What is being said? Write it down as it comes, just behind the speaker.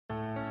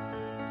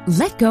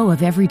Let go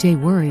of everyday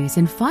worries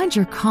and find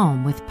your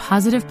calm with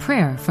positive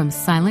prayer from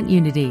Silent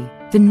Unity,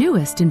 the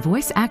newest in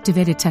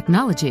voice-activated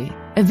technology,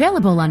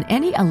 available on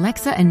any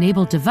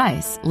Alexa-enabled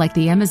device like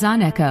the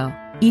Amazon Echo.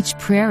 Each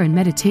prayer and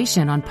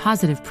meditation on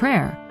positive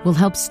prayer will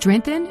help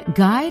strengthen,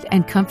 guide,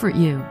 and comfort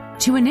you.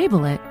 To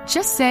enable it,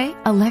 just say,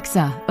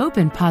 "Alexa,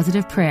 open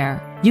positive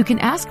prayer." You can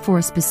ask for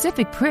a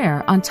specific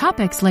prayer on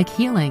topics like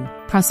healing,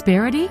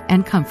 prosperity,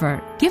 and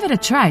comfort. Give it a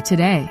try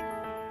today.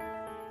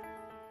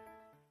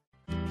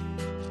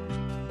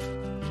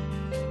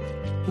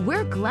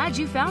 We're glad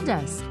you found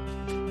us.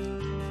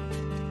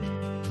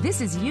 This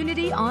is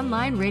Unity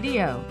Online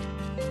Radio,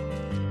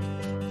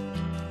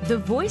 the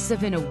voice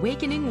of an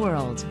awakening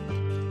world.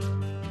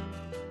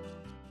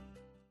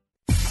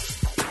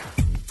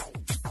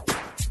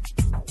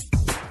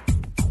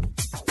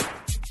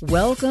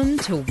 Welcome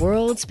to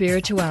World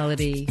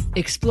Spirituality,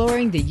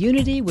 exploring the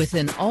unity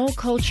within all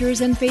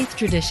cultures and faith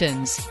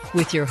traditions,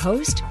 with your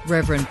host,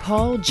 Reverend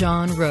Paul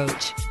John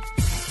Roach.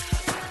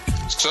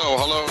 So,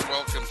 hello and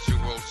welcome to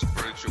World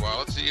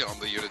Spirituality on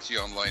the Unity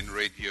Online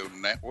Radio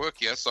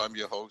Network. Yes, I'm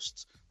your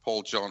host,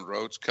 Paul John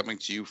Roach, coming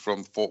to you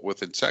from Fort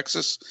Worth in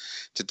Texas.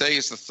 Today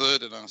is the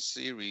third in our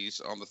series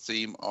on the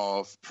theme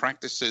of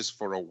practices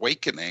for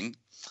awakening,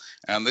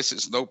 and this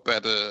is no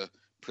better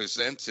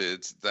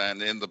presented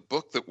than in the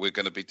book that we're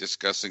going to be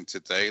discussing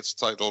today. It's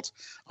titled,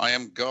 "I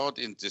Am God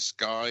in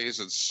Disguise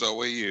and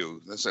So Are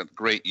You." That's a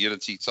great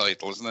Unity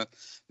title, isn't it?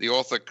 The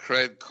author,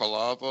 Craig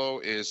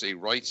Kolavo, is a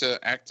writer,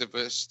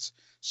 activist,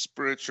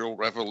 spiritual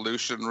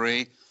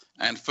revolutionary,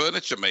 and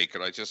furniture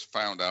maker, I just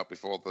found out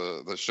before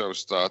the show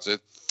started.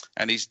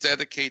 And he's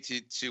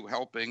dedicated to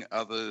helping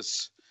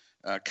others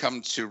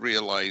come to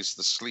realize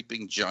the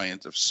sleeping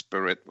giant of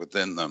spirit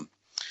within them.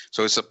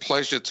 So it's a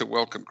pleasure to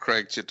welcome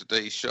Craig to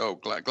today's show.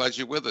 Glad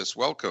you're with us.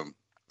 Welcome.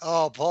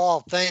 Oh,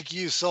 Paul, thank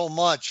you so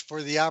much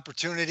for the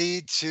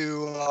opportunity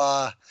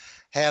to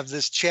have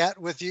this chat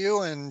with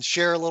you and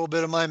share a little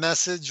bit of my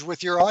message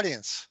with your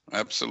audience.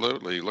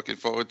 Absolutely. Looking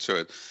forward to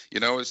it. You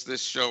know, as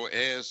this show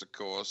airs, of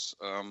course,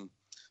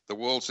 the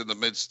world's in the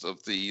midst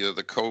of the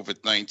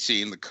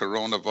COVID-19, the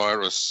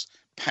coronavirus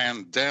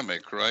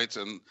pandemic, right?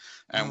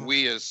 And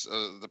we as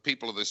the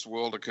people of this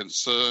world are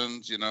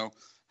concerned, you know,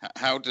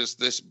 how does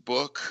this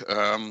book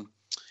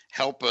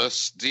help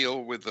us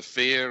deal with the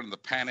fear and the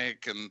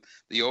panic and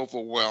the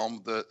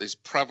overwhelm that is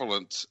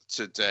prevalent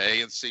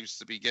today and seems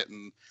to be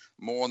getting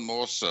more and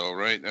more so,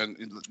 right?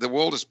 And the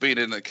world has been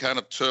in a kind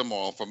of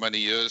turmoil for many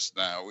years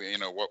now, you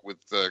know, what with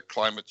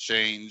climate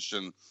change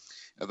and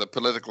the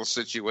political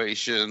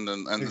situation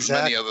and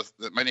Exactly.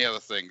 many other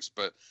things.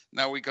 But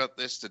now we got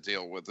this to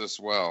deal with as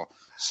well.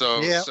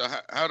 So, Yeah. so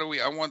how do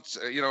we, I want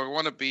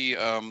to be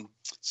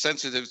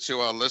sensitive to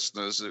our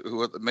listeners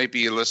who are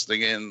maybe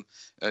listening in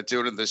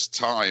during this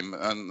time.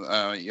 And,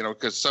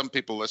 because some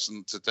people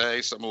listen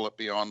today, some will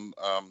be on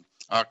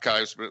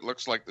archives, but it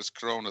looks like this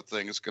corona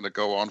thing is going to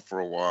go on for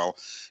a while.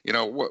 You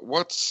know,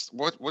 what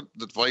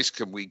advice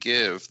can we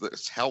give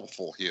that's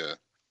helpful here?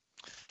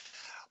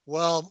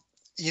 Well,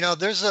 you know,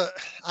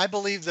 I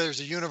believe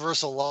there's a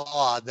universal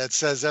law that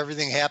says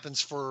everything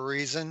happens for a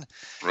reason.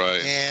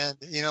 Right. And,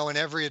 you know, in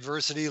every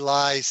adversity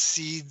lies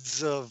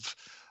seeds of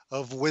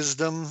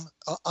wisdom.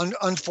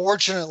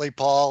 Unfortunately,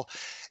 Paul,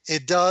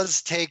 it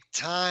does take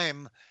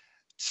time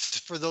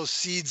for those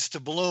seeds to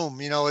bloom.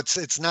 You know,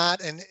 it's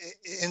not an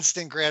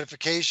instant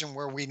gratification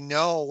where we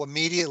know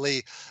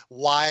immediately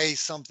why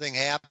something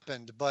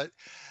happened. But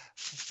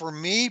for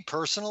me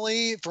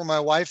personally, for my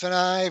wife and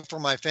I, for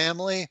my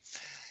family,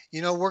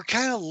 you know, we're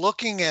kind of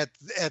looking at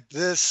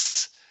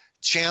this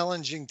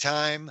challenging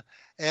time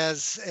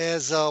as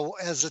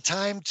a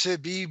time to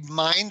be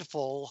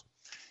mindful.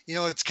 You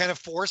know, it's kind of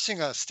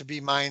forcing us to be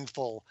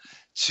mindful,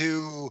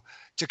 to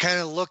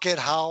kind of look at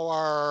how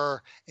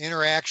our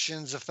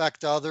interactions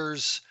affect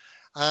others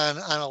on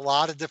a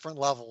lot of different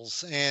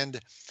levels. And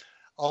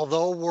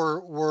although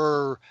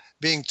we're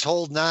being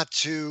told not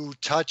to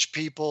touch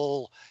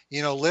people,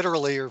 you know,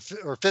 literally or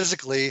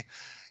physically,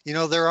 you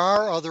know, there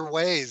are other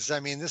ways. I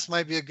mean, this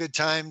might be a good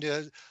time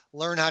to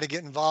learn how to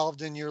get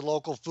involved in your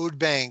local food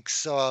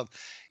banks.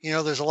 You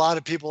know, there's a lot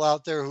of people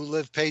out there who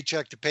live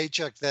paycheck to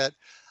paycheck that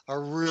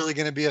are really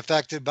going to be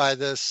affected by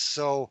this.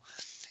 So,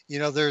 you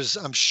know,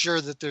 I'm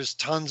sure that there's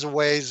tons of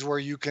ways where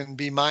you can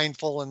be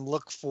mindful and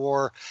look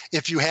for,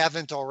 if you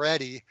haven't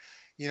already,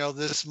 you know,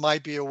 this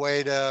might be a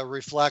way to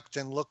reflect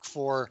and look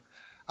for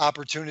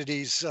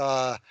opportunities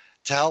to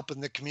help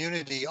in the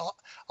community.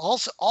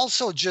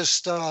 Also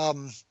just,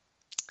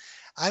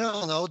 I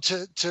don't know,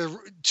 to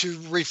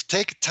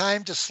take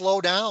time to slow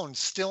down,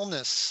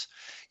 stillness.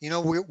 You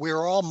know,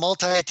 we're all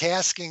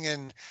multitasking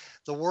and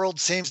the world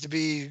seems to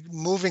be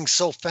moving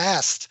so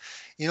fast.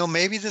 You know,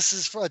 maybe this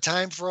is a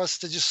time for us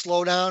to just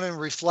slow down and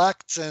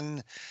reflect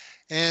and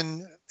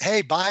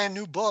hey, buy a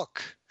new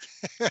book.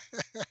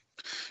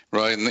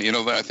 Right,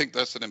 and I think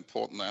that's an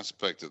important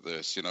aspect of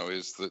this.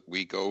 Is that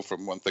we go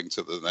from one thing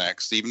to the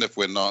next, even if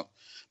we're not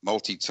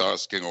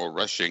multitasking or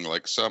rushing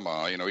like some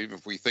are. Even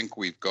if we think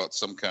we've got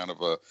some kind of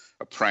a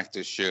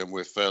practice here and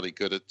we're fairly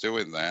good at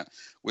doing that,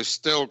 we're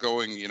still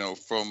going,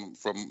 from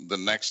the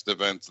next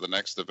event to the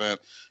next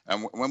event.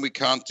 And when we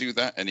can't do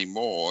that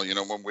anymore,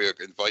 when we're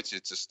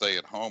invited to stay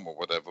at home or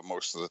whatever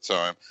most of the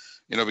time,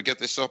 we get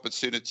this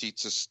opportunity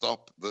to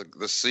stop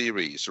the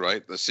series,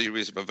 right? The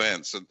series of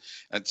events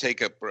and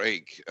take a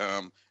break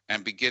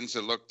and begin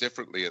to look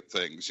differently at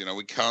things.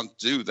 We can't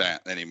do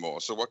that anymore.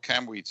 So what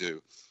can we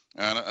do?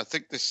 And I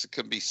think this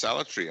can be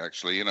salutary,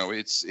 actually.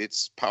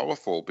 It's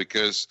powerful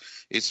because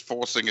it's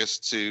forcing us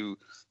to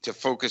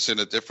focus in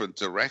a different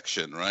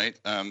direction, right?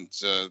 And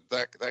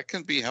that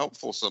can be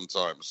helpful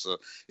sometimes.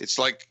 It's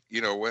like,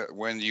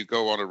 when you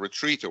go on a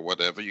retreat or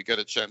whatever, you get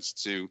a chance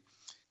to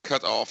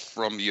cut off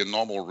from your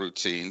normal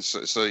routines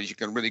so you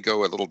can really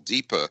go a little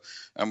deeper.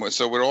 And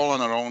so we're all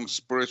on our own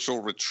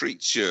spiritual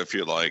retreats here, if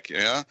you like.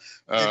 Yeah.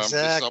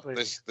 Exactly.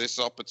 This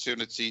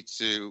opportunity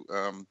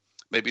to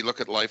maybe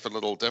look at life a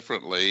little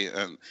differently,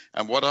 and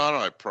what are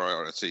our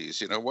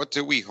priorities? What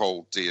do we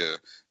hold dear?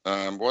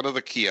 What are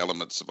the key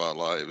elements of our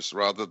lives,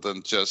 rather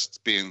than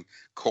just being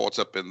caught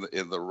up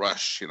in the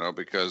rush?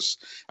 Because,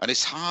 and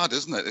it's hard,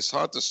 isn't it? It's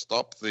hard to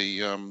stop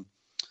the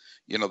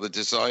the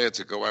desire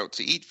to go out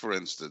to eat, for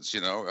instance.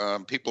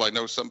 People, I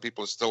know some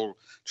people are still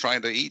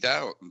trying to eat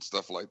out and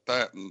stuff like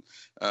that. And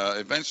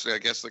eventually, I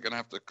guess they're going to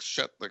have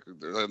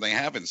to they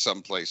have in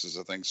some places,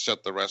 I think,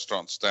 shut the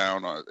restaurants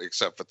down,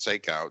 except for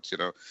takeout,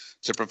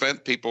 to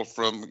prevent people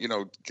from,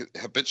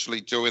 habitually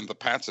doing the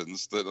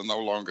patterns that are no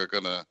longer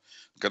going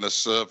to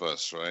serve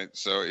us, right?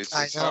 So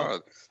it's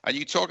hard. And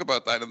you talk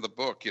about that in the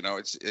book.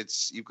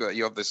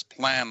 You have this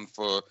plan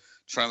for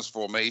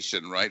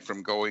transformation, right,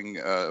 from going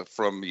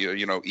from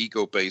your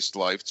ego-based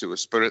life to a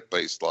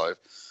spirit-based life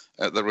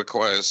that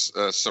requires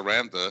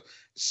surrender.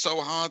 It's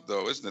so hard,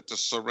 though, isn't it, to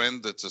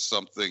surrender to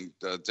something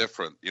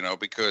different,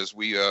 because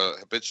we are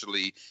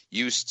habitually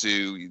used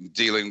to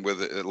dealing with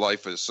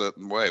life a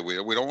certain way. We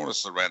don't want to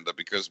surrender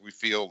because we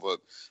feel that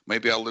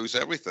maybe I'll lose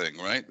everything,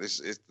 right?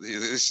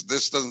 This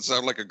doesn't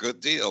sound like a good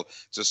deal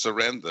to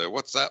surrender.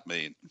 What's that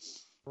mean?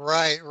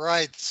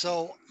 Right.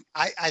 So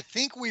I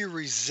think we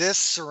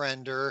resist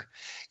surrender.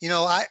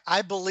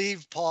 I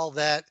believe, Paul,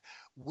 that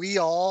we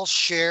all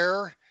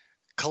share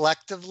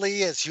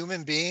collectively as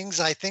human beings.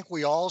 I think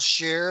we all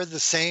share the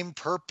same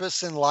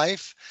purpose in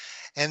life,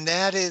 and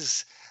that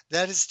is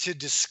to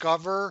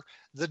discover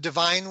the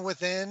divine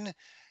within,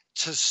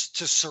 to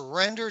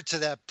surrender to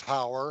that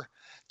power.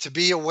 To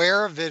be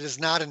aware of it is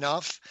not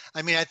enough.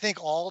 I mean, I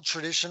think all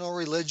traditional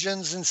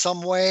religions in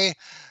some way,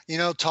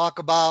 talk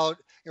about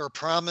or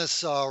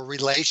promise a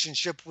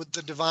relationship with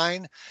the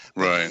divine.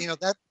 But, Right.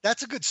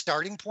 That's a good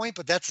starting point,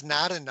 but that's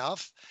not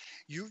enough.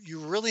 You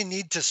really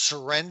need to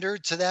surrender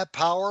to that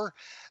power.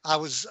 I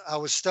was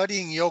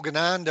studying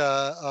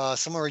Yogananda,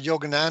 some of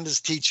Yogananda's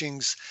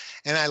teachings,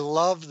 and I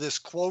love this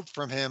quote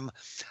from him.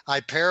 I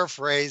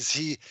paraphrase.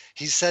 He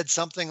said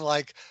something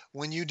like,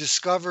 "When you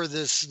discover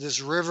this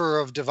river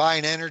of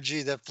divine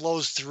energy that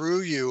flows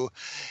through you,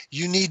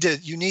 you need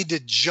to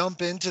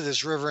jump into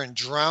this river and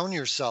drown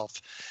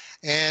yourself."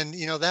 And,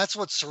 that's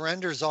what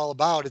surrender is all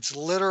about. It's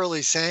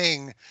literally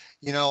saying,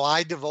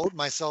 I devote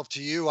myself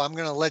to you. I'm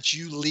going to let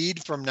you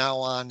lead from now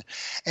on.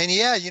 And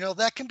yeah,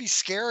 that can be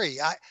scary.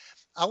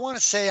 I want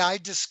to say I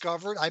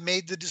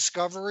made the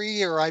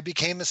discovery, or I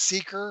became a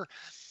seeker,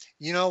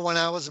 when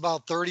I was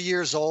about 30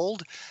 years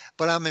old,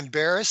 but I'm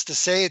embarrassed to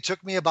say it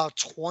took me about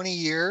 20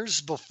 years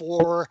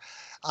before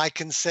I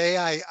can say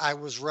I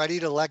was ready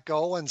to let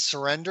go and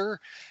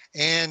surrender.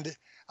 And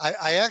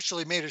I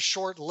actually made a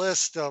short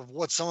list of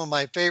what some of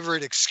my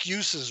favorite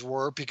excuses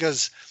were,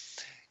 because,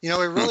 it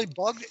really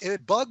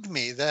bugged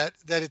me that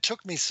it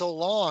took me so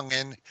long.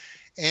 And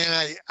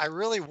I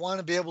really want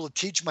to be able to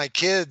teach my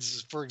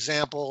kids, for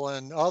example,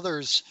 and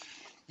others,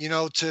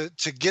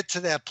 to get to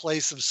that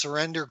place of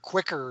surrender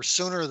quicker,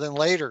 sooner than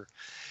later.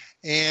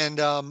 And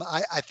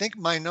I think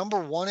my number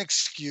one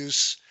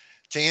excuse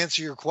to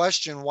answer your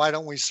question, why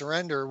don't we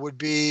surrender, would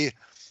be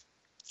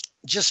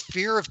just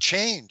fear of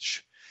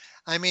change.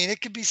 I mean, it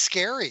could be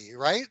scary,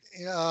 right?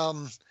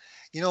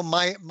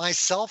 My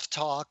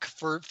self-talk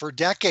for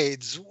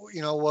decades,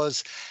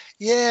 was,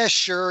 yeah,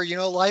 sure,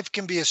 life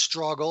can be a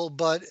struggle,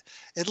 but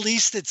at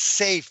least it's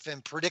safe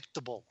and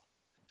predictable.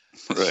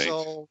 Right.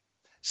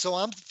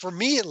 So for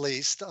me, at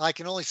least, I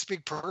can only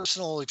speak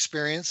personal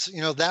experience.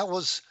 That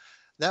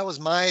was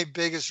my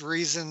biggest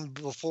reason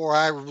before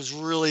I was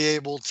really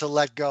able to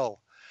let go.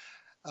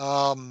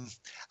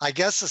 I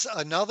guess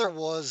another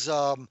was,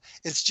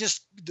 it's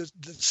just the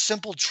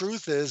simple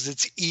truth is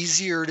it's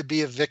easier to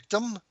be a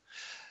victim.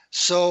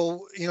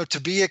 So, to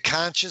be a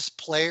conscious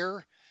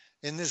player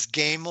in this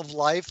game of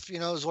life,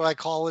 is what I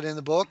call it in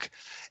the book,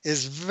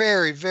 is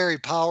very, very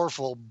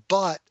powerful.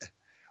 But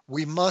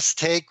we must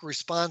take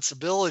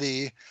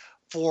responsibility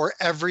for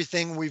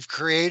everything we've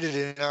created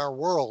in our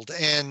world.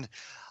 And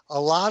a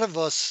lot of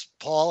us,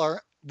 Paul,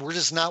 we're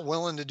just not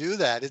willing to do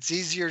that. It's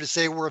easier to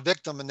say we're a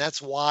victim, and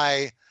that's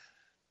why,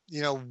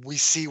 we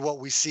see what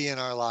we see in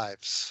our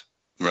lives.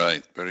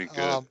 Right. Very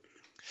good.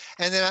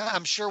 And then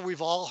I'm sure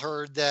we've all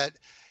heard that,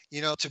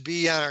 to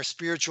be on our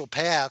spiritual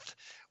path,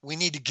 we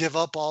need to give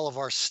up all of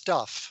our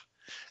stuff.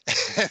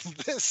 And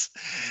this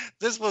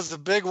was a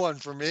big one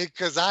for me,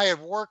 because I had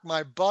worked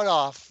my butt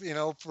off,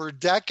 for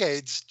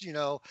decades,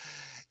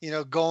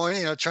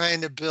 going,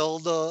 trying to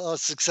build a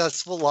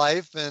successful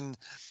life, and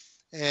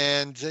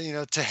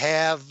to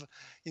have,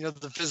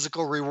 the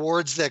physical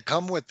rewards that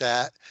come with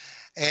that.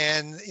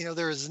 And,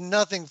 there is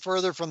nothing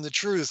further from the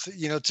truth.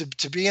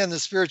 To be on the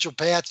spiritual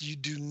path, you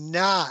do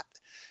not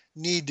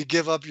need to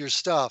give up your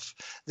stuff.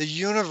 The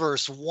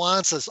universe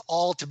wants us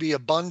all to be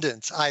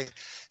abundant.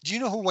 Do you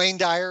know who Wayne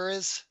Dyer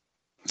is?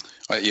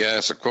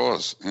 Yes, of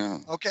course. Yeah.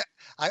 Okay.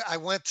 I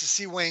went to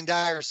see Wayne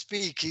Dyer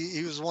speak.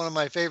 He was one of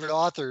my favorite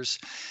authors,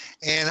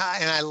 and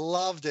I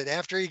loved it.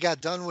 After he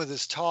got done with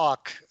his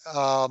talk,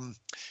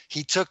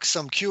 he took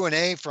some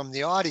Q&A from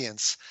the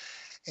audience,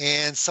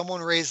 and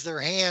someone raised their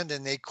hand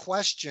and they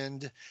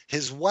questioned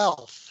his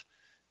wealth,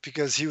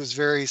 because he was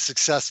very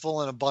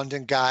successful and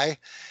abundant guy.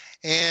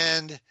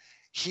 And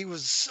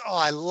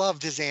I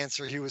loved his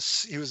answer. He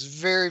was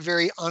very,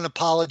 very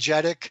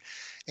unapologetic.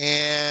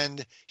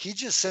 And he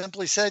just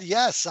simply said,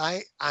 yes,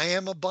 I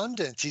am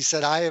abundant. He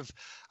said, I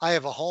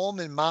have a home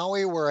in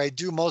Maui where I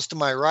do most of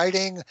my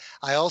writing.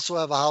 I also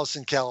have a house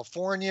in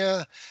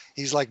California.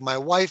 He's like, my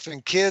wife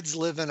and kids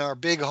live in our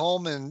big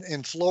home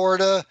in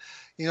Florida,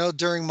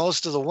 during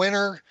most of the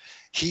winter.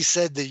 He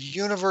said, the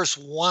universe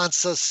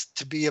wants us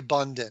to be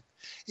abundant.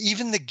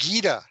 Even the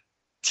Gita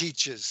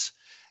teaches,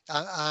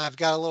 I've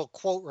got a little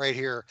quote right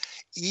here: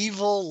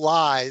 evil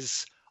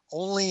lies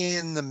only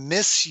in the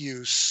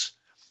misuse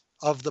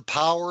of the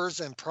powers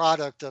and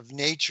product of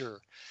nature.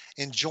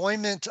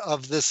 Enjoyment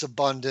of this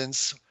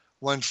abundance,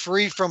 when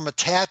free from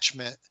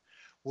attachment,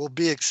 will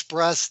be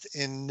expressed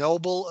in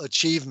noble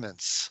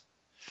achievements.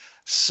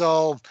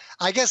 So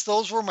I guess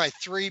those were my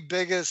three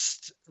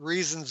biggest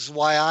reasons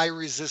why I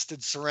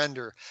resisted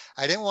surrender.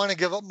 I didn't want to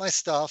give up my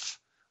stuff.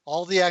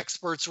 All the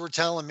experts were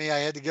telling me I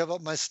had to give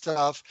up my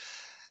stuff.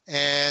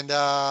 And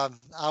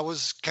I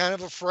was kind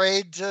of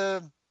afraid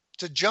to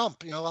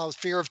jump. I was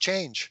fear of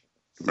change.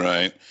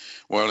 Right.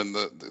 Well, in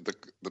the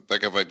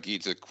Bhagavad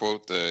Gita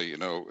quote there,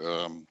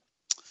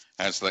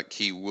 has that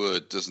key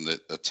word, doesn't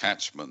it?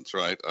 Attachment,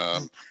 right?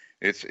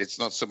 It's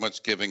not so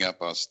much giving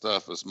up our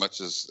stuff as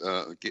much as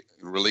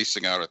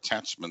releasing our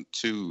attachment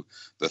to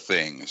the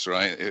things,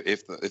 right?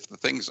 If the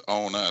things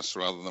own us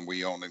rather than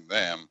we owning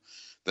them,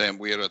 then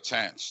we are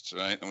attached,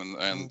 right?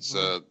 And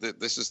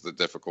this is the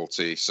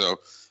difficulty. So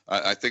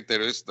I think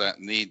there is that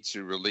need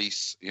to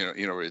release,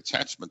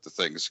 attachment to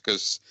things,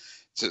 because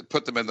to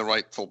put them in the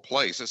rightful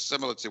place is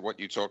similar to what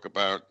you talk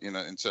about,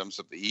 in terms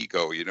of the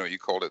ego. You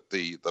call it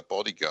the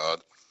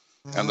bodyguard.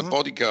 And the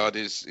bodyguard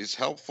is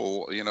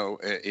helpful,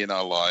 in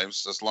our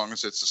lives, as long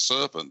as it's a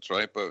servant,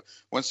 right? But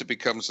once it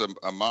becomes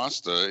a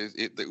master,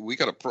 we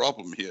got a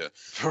problem here.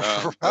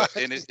 Right. But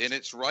in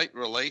its right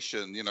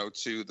relation,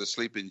 to the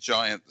sleeping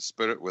giant, the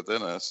spirit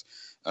within us,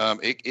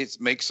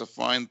 it makes a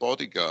fine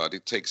bodyguard.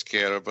 It takes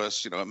care of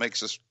us. It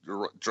makes us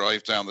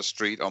drive down the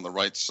street on the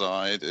right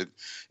side.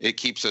 It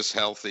keeps us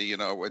healthy,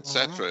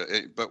 etc.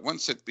 But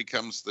once it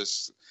becomes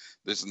this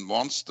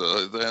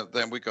monster,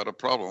 then we got a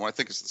problem. I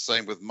think it's the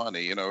same with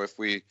money.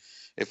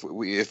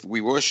 If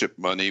we worship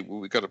money,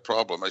 we got a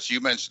problem. As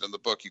you mentioned in the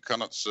book, you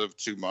cannot serve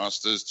two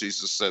masters.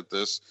 Jesus said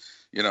this.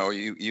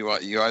 You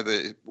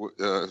either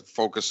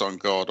focus on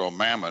God or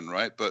mammon,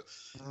 right? But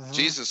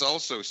Jesus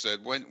also said,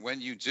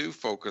 when you do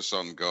focus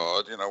on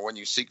God, when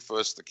you seek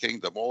first the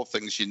kingdom, all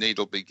things you need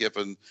will be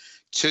given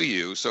to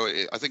you. So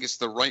I think it's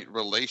the right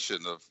relation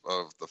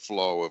of the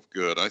flow of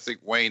good. I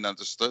think Wayne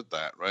understood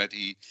that, right?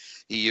 He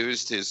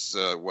used his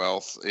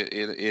wealth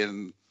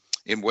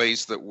in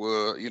ways that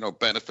were,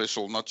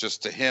 beneficial not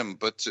just to him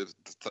but to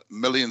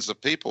millions of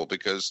people,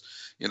 because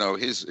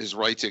his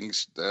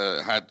writings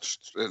had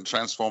a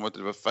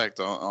transformative effect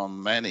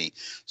on many.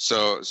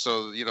 So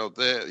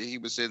there he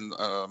was in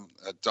a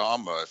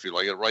dharma, if you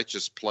like, a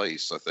righteous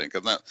place, I think,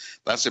 and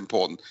that's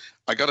important.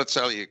 I got to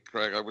tell you,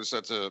 Craig, I was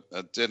at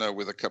a dinner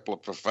with a couple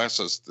of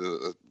professors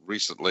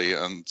recently,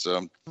 and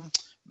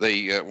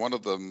they one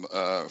of them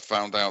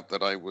found out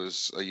that I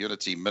was a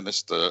Unity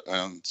minister,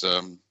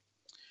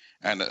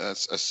 and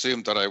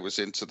assumed that I was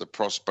into the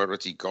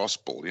prosperity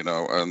gospel,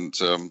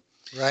 and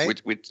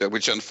right,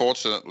 which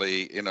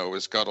unfortunately,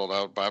 has got a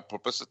lot of bad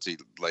publicity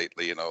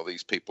lately.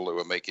 These people who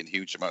are making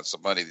huge amounts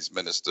of money, these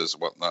ministers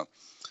and whatnot.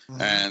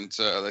 And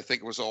I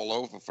think it was all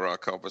over for our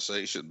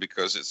conversation,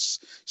 because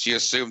she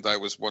assumed I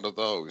was one of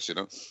those,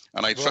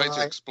 And I tried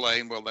to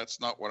explain, well, that's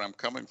not where I'm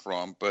coming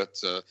from,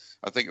 but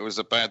I think it was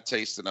a bad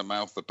taste in her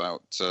mouth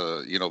about,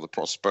 the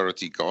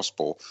prosperity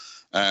gospel.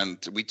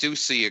 And we do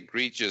see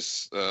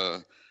egregious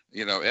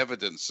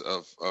evidence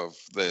of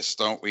this,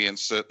 don't we, in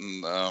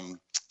certain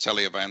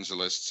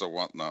televangelists or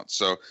whatnot.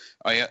 So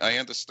I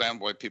understand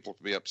why people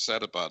can be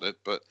upset about it.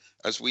 But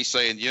as we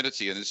say in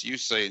Unity, and as you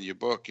say in your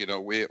book,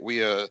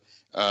 we are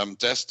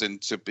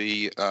destined to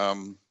be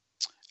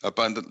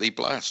abundantly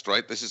blessed,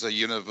 right? This is a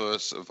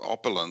universe of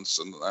opulence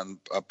and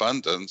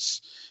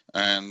abundance,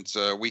 and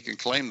we can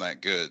claim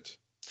that good.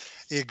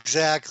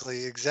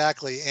 Exactly.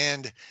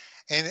 And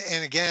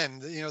again,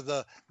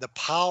 the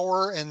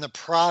power and the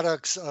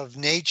products of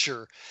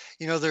nature,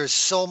 there's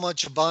so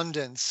much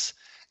abundance,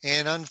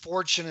 and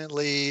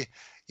unfortunately,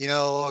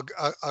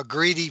 a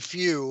greedy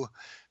few,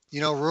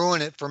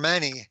 ruin it for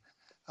many.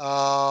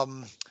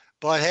 Um,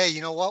 but hey,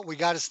 you know what? We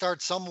got to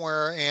start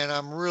somewhere, and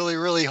I'm really,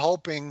 really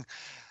hoping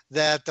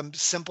that the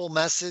simple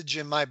message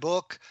in my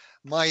book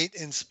might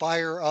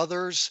inspire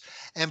others.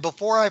 And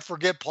before I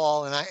forget,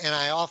 Paul,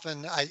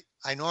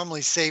 I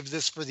normally save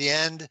this for the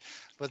end,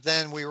 but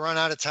then we run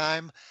out of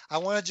time. I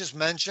want to just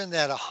mention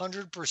that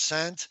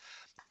 100%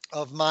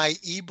 of my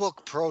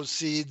ebook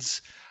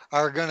proceeds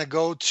are going to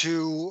go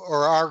to,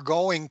 or are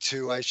going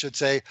to, I should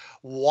say,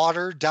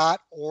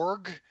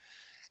 water.org.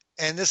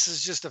 And this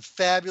is just a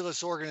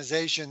fabulous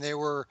organization. They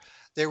were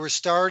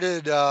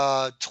started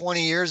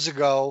 20 years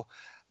ago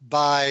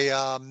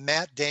by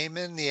Matt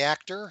Damon, the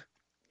actor.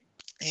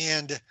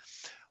 And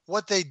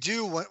what they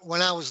do,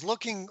 when I was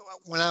looking,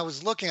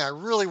 I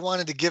really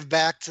wanted to give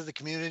back to the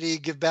community,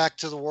 give back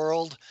to the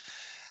world.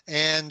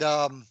 And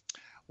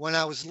when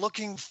I was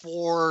looking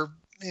for,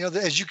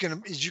 as you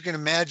can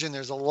imagine,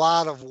 there's a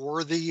lot of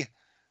worthy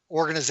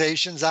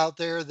organizations out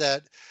there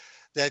that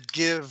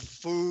give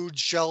food,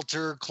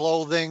 shelter,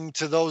 clothing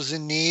to those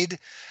in need.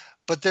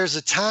 But there's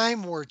a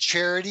time where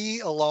charity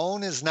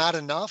alone is not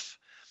enough.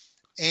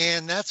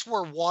 And that's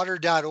where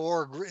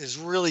water.org is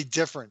really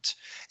different.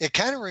 It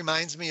kind of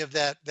reminds me of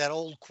that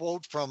old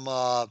quote from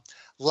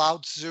Lao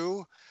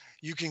Tzu.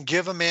 You can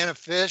give a man a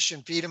fish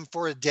and feed him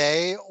for a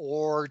day,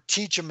 or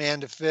teach a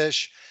man to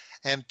fish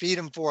and feed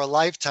him for a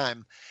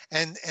lifetime.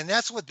 And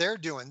that's what they're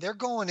doing. They're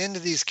going into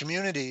these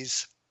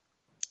communities.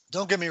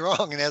 Don't get me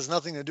wrong, it has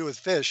nothing to do with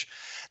fish.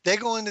 They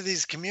go into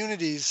these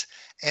communities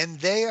and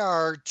they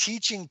are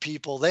teaching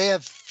people. They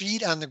have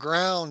feet on the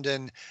ground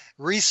and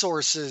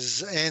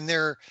resources, and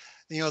they're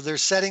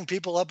setting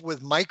people up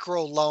with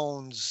micro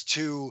loans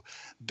to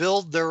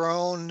build their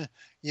own,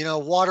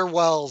 water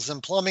wells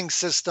and plumbing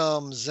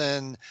systems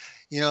and,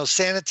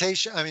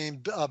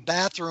 sanitation,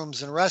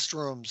 bathrooms and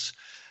restrooms.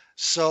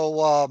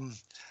 So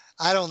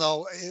I don't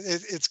know.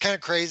 It's kind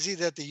of crazy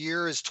that the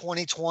year is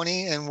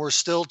 2020 and we're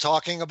still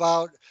talking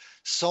about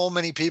so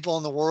many people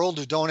in the world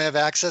who don't have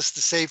access to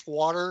safe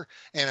water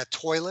and a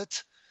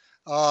toilet.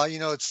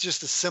 It's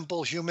just a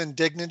simple human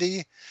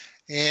dignity.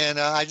 And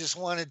I just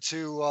wanted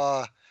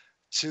to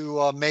shine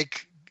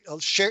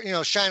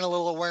a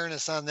little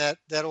awareness on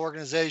that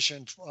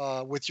organization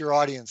with your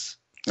audience.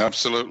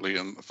 Absolutely.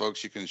 And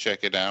folks, you can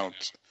check it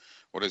out.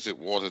 What is it?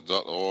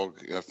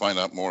 Water.org. Find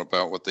out more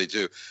about what they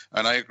do.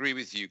 And I agree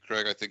with you,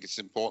 Craig. I think it's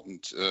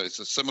important.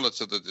 It's similar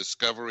to the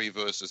discovery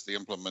versus the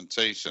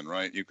implementation,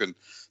 right? You can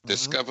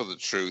discover the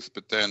truth,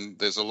 but then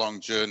there's a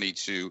long journey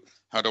to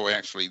how do I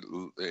actually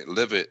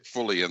live it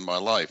fully in my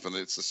life? And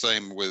it's the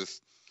same with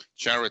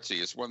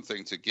charity. It's one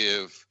thing to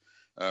give,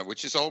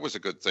 which is always a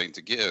good thing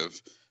to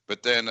give.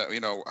 But then,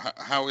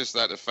 how is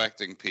that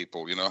affecting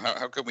people?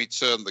 How can we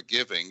turn the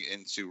giving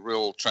into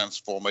real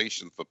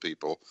transformation for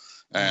people?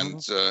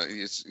 And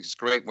it's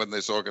great when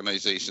there's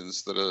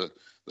organizations that are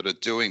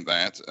doing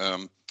that.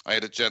 I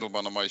had a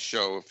gentleman on my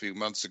show a few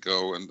months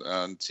ago,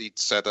 and he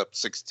set up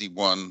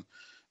 61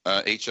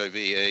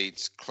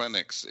 HIV/AIDS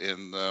clinics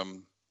in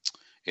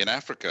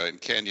Africa, in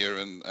Kenya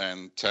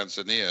and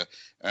Tanzania,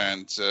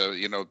 and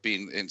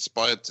being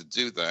inspired to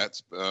do that.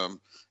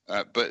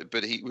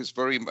 But he was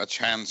very much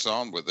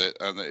hands-on with it,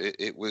 and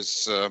it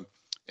was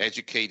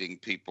educating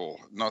people,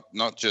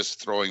 not just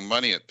throwing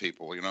money at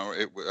people. And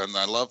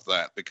I love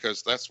that,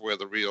 because that's where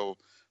the real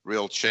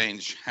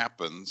change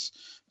happens.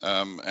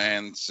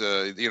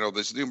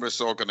 There's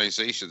numerous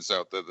organizations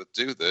out there that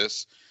do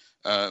this.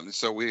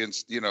 So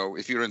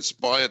if you're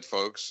inspired,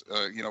 folks,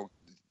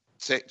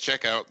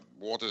 check out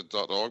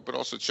water.org, but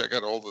also check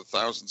out all the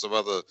thousands of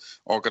other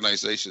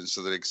organizations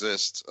that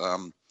exist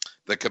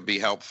that can be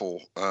helpful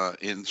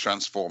in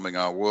transforming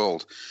our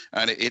world.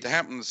 And it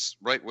happens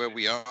right where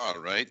we are,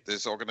 right?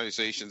 There's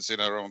organizations in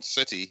our own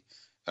city.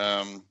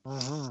 I'm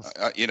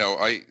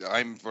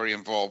very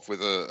involved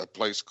with a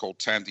place called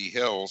Tandy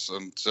Hills,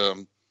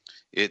 and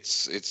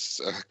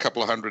it's a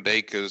couple of 100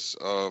 acres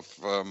of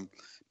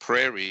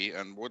prairie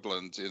and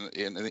woodland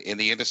in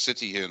the inner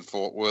city here in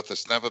Fort Worth.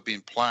 It's never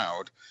been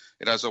plowed.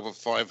 It has over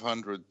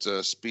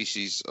 500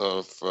 species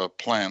of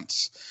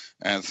plants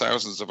and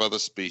thousands of other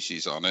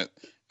species on it.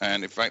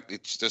 And in fact,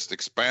 it's just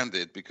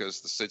expanded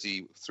because the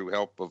city, through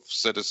help of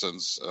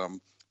citizens,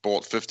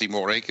 bought 50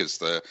 more acres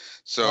there.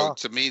 So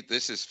to me,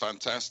 this is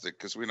fantastic,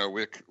 because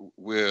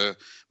we're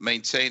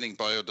maintaining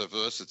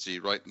biodiversity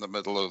right in the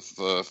middle of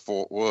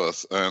Fort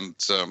Worth, and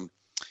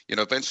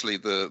eventually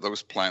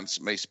those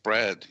plants may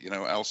spread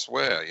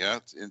elsewhere,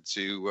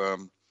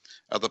 into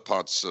other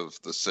parts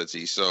of the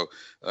city. So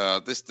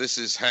this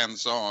is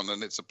hands-on,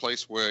 and it's a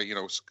place where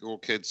school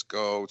kids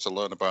go to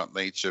learn about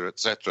nature,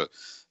 etc.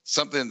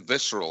 Something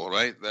visceral,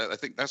 right? I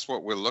think that's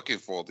what we're looking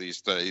for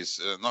these days.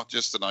 Not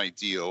just an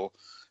ideal,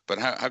 but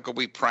how can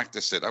we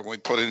practice it? How can we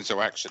put it into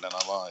action in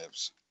our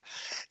lives?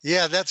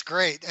 Yeah, that's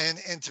great.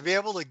 And to be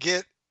able to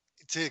get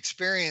to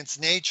experience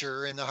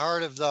nature in the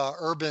heart of the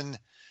urban,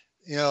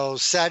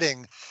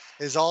 setting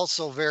is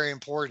also very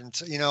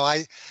important.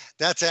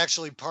 That's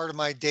actually part of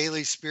my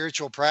daily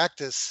spiritual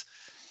practice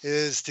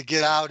is to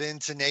get out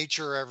into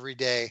nature every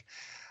day.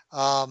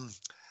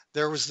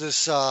 There was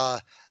this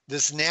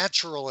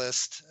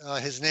naturalist,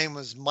 his name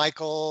was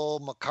Michael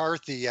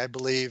McCarthy, I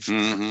believe,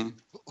 Mm-hmm.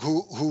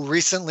 who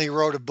recently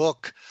wrote a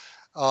book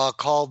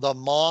called The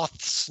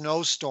Moth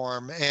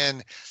Snowstorm.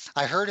 And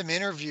I heard him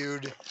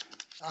interviewed.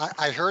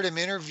 I heard him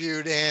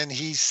interviewed, and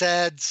he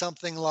said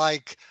something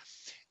like,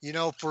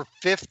 for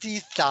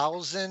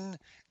 50,000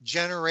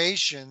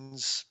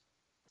 generations,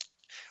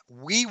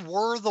 we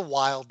were the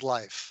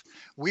wildlife.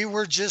 We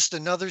were just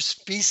another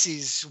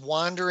species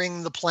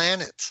wandering the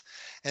planet.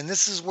 And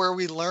this is where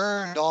we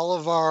learned all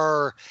of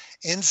our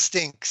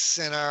instincts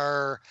and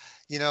our,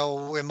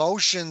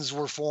 emotions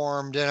were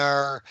formed, and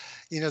our,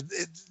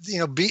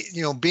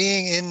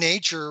 being in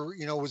nature,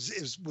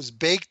 was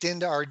baked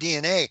into our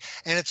DNA.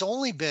 And it's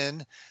only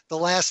been the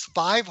last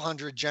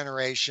 500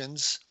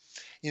 generations,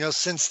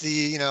 since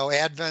the,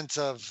 advent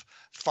of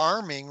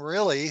farming,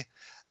 really,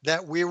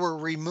 that we were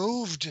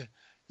removed,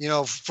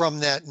 from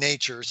that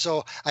nature.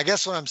 So I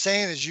guess what I'm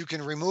saying is you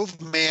can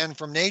remove man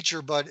from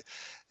nature, but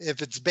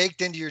if it's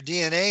baked into your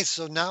DNA,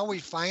 so now we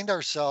find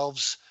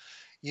ourselves,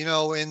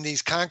 in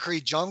these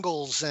concrete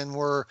jungles, and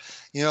we're,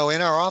 in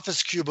our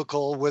office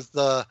cubicle with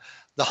the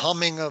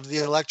humming of the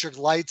electric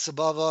lights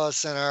above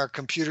us and our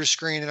computer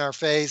screen in our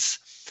face.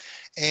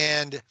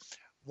 And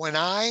when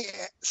I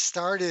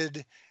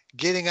started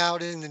getting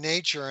out into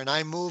nature, and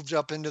I moved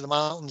up into the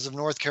mountains of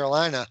North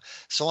Carolina,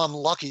 so I'm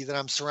lucky that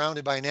I'm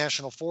surrounded by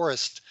national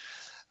forest.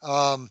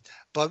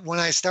 But when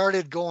I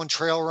started going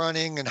trail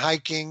running and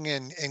hiking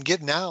and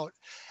getting out,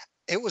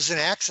 it was an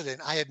accident.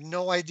 I had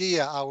no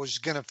idea I was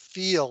going to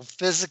feel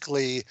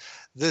physically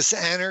this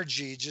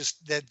energy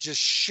that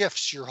just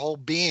shifts your whole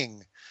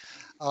being.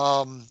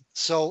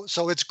 So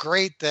it's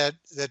great that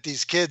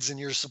these kids, and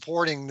you're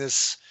supporting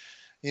this,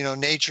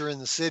 nature in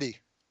the city.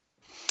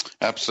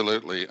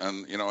 Absolutely.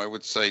 And, I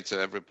would say to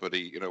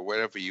everybody,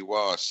 wherever you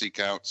are, seek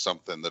out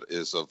something that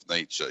is of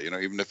nature,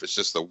 even if it's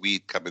just a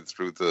weed coming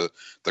through the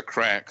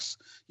cracks,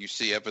 you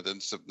see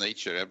evidence of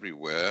nature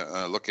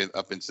everywhere. Looking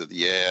up into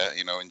the air,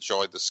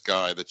 enjoy the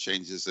sky, the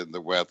changes in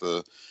the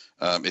weather,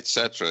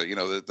 etc.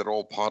 They're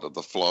all part of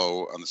the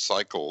flow and the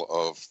cycle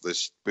of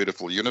this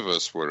beautiful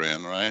universe we're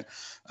in, right?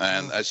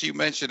 And as you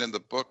mentioned in the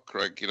book,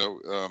 Craig,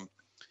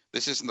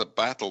 this isn't a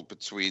battle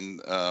between,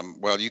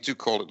 well, you do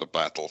call it a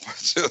battle.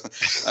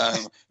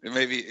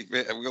 Maybe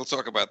we'll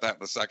talk about that in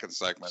the second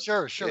segment.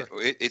 Sure.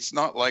 It's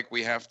not like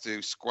we have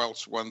to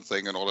squelch one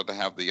thing in order to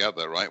have the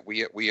other, right?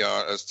 We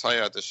are, as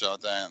Teilhard de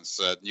Chardin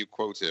said, you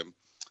quote him,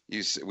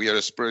 we are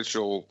a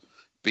spiritual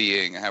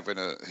being having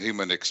a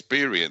human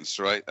experience,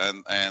 right?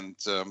 And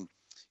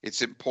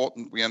it's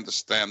important we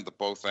understand the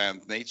both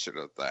and nature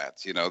of that.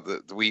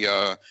 That we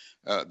are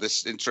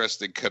this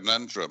interesting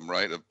conundrum,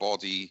 right, of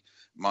body,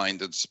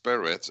 mind, and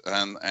spirit,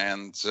 and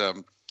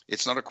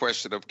it's not a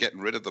question of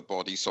getting rid of the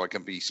body so I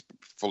can be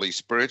fully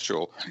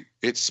spiritual.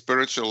 It's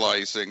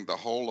spiritualizing the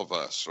whole of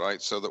us, right?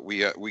 So that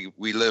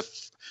we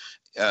live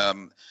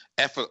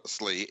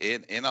effortlessly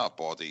in our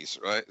bodies,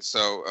 right?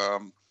 So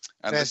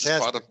and this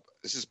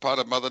is part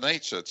of Mother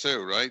Nature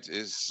too, right?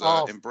 Is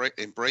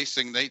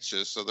embracing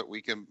nature so that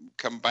we can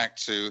come back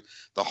to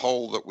the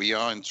whole that we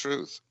are in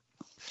truth.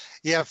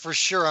 Yeah, for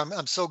sure.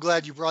 I'm so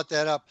glad you brought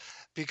that up,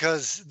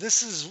 because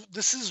this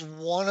is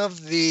one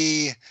of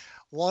the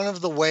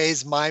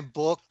ways my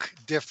book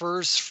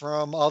differs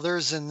from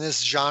others in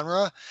this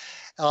genre.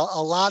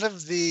 A lot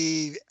of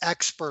the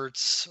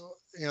experts,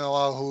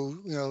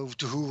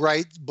 who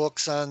write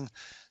books on,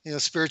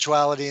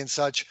 spirituality and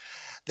such,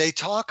 they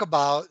talk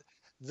about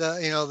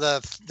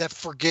that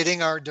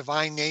forgetting our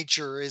divine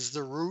nature is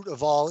the root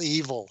of all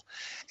evil.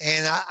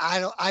 And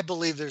I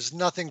believe there's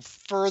nothing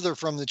further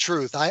from the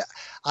truth.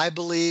 I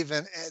believe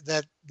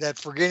that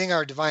forgetting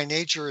our divine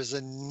nature is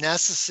a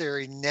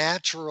necessary,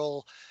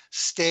 natural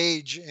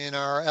stage in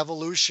our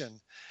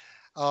evolution.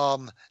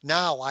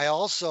 Now, I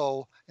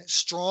also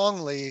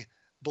strongly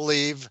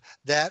believe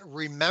that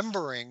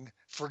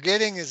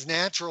forgetting is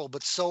natural,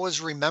 but so is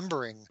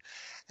remembering.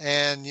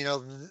 And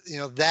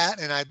that,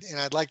 and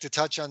I'd like to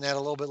touch on that a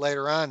little bit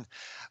later on.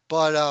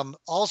 But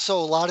also,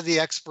 a lot of the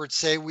experts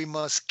say we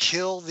must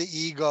kill the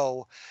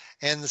ego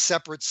and the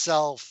separate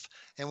self,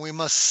 and we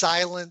must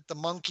silence the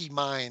monkey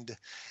mind.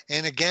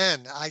 And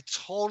again, I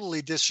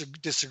totally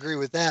disagree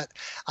with that.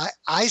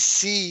 I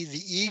see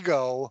the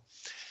ego,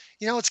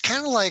 it's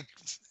kind of like,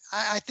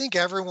 I think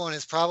everyone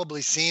has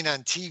probably seen on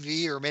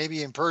TV or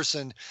maybe in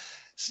person,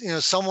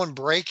 someone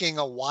breaking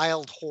a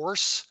wild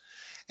horse.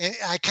 And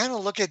I kind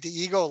of look at the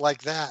ego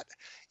like that.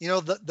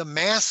 the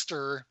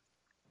master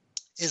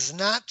is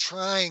not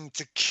trying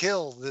to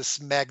kill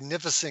this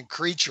magnificent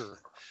creature.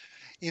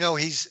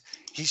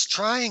 He's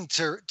trying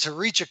to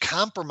reach a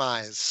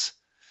compromise.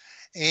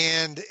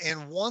 And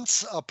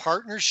once a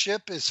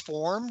partnership is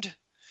formed,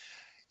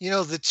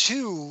 the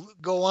two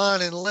go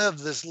on and live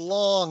this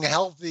long,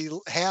 healthy,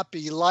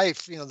 happy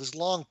life, this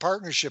long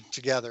partnership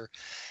together.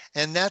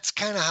 And that's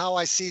kind of how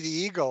I see the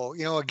ego.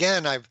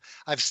 Again,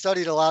 I've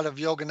studied a lot of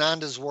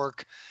Yogananda's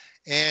work,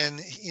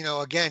 and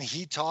again,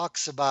 he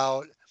talks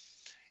about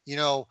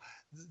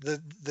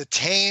the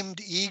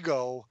tamed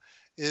ego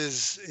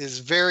is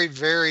very,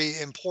 very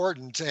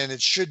important, and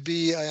it should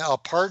be a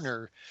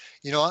partner.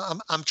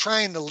 I'm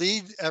trying to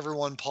lead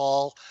everyone,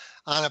 Paul,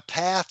 on a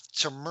path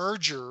to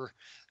merger,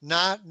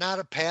 not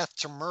a path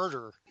to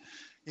murder.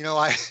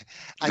 I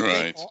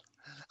Right.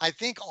 I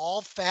think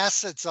all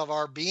facets of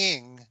our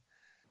being,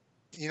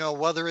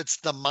 whether it's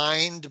the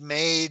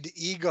mind-made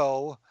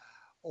ego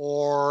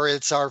or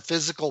it's our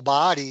physical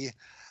body,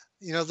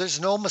 there's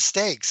no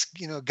mistakes.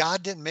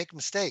 God didn't make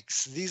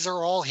mistakes. These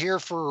are all here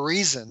for a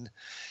reason.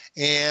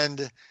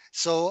 And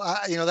so,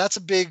 that's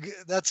a big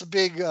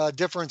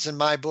difference in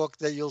my book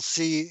that you'll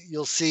see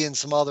in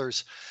some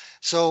others.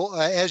 So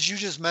as you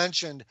just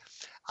mentioned,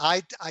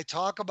 I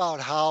talk about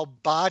how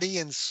body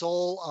and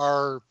soul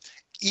are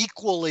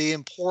equally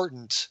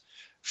important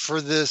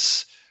for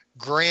this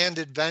grand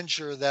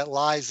adventure that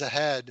lies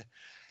ahead.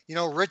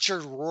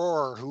 Richard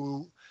Rohr,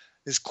 who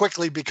is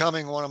quickly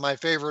becoming one of my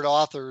favorite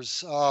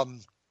authors,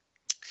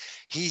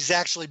 he's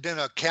actually been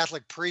a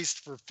Catholic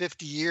priest for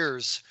 50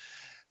 years.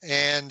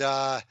 And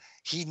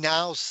he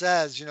now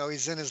says,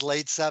 he's in his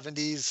late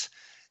 70s,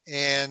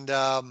 and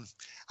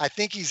I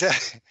think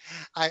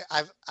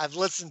I've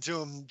listened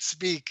to him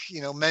speak,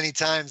 many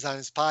times on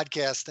his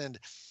podcast, and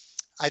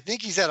I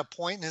think he's at a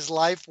point in his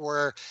life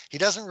where he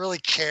doesn't really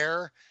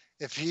care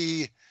if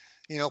he,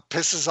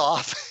 pisses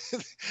off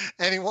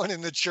anyone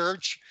in the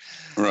church.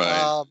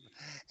 Right.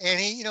 And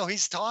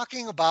he's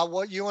talking about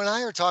what you and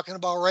I are talking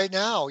about right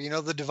now,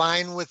 the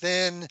divine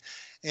within,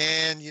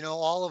 and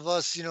all of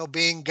us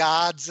being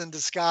gods in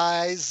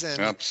disguise.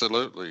 And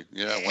Absolutely.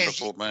 Yeah,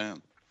 wonderful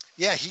man.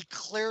 Yeah, he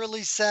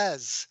clearly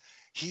says,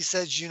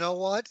 you know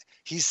what?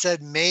 He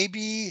said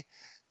maybe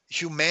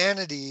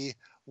humanity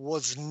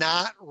was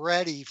not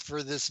ready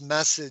for this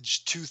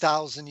message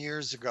 2,000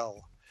 years ago.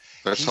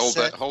 Let's hold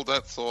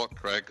that thought,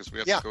 Craig, because we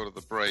have to go to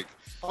the break.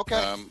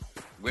 Okay.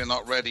 We're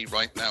not ready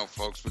right now,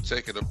 folks. We're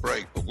taking a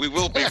break, but we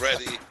will be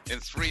ready in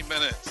 3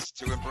 minutes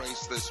to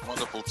embrace this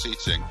wonderful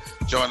teaching.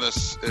 Join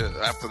us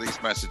after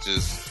these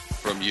messages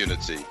from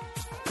Unity.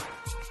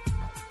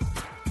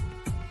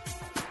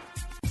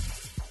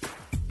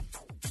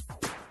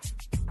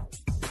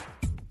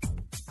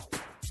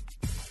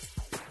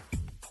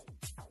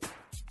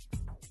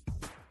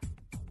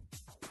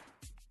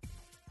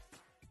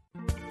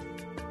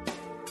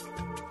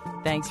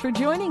 Thanks for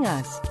joining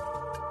us.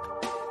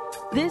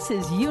 This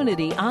is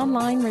Unity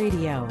Online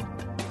Radio,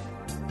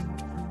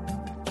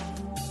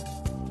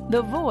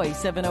 the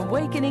voice of an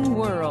awakening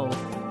world.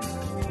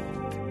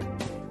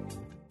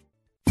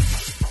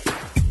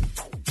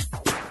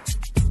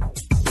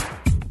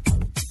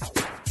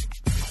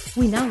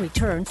 We now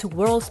return to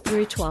World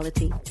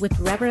Spirituality with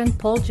Reverend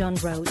Paul John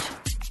Roach.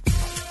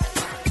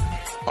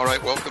 All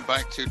right, welcome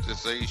back to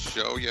today's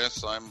show.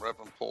 Yes, I'm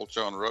Reverend Paul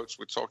John Roach.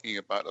 We're talking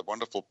about a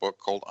wonderful book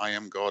called I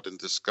Am God in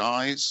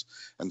Disguise,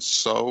 and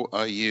So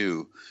Are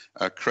You.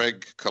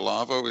 Craig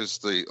Kolavo is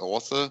the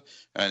author,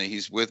 and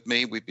he's with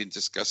me. We've been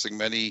discussing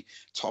many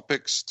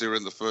topics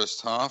during the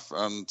first half,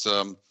 and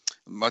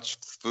much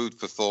food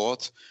for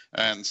thought.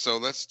 And so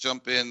let's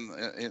jump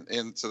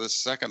into the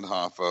second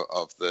half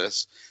of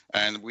this.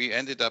 And we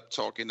ended up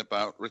talking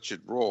about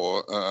Richard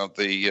Rohr,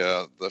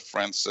 the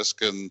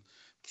Franciscan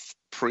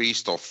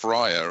priest or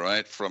friar,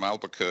 right, from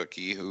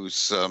Albuquerque,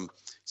 whose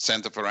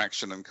Center for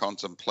Action and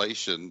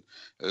Contemplation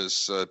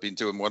has been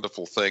doing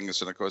wonderful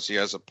things. And of course, he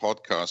has a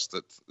podcast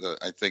that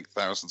I think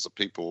thousands of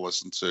people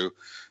listen to,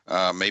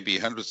 maybe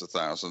hundreds of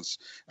thousands.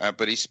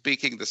 But he's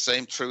speaking the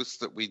same truth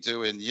that we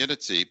do in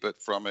Unity, but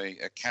from a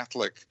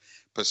Catholic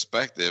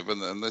perspective.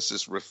 And this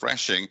is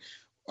refreshing.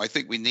 I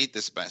think we need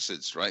this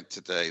message right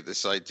today,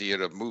 this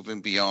idea of moving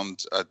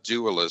beyond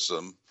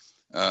dualism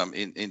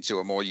into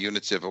a more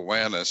unitive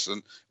awareness.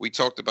 And we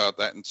talked about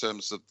that in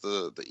terms of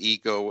the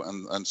ego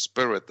and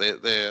spirit.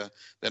 They're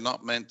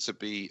not meant to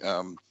be,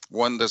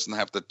 one doesn't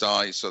have to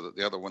die so that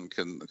the other one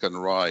can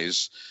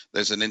rise.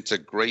 There's an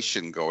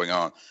integration going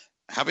on.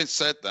 Having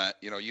said that,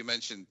 you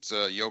mentioned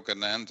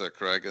Yogananda,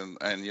 Craig,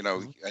 and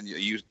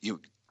you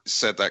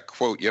said that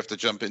quote, you have to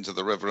jump into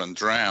the river and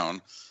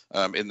drown.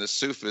 In the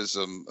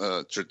Sufism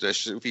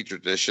Sufi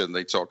tradition,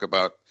 they talk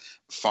about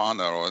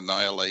fana or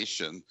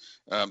annihilation.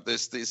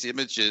 There's these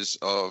images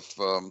of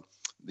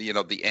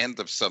the end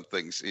of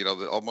something,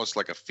 almost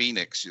like a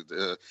phoenix.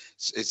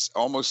 It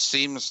almost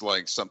seems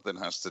like something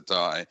has to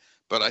die,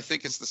 but I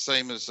think it's the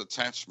same as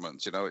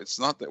attachment. It's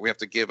not that we have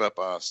to give up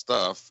our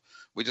stuff.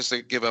 We just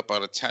give up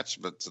our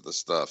attachment to the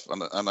stuff.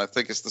 And I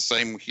think it's the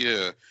same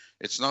here.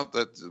 It's not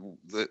that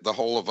the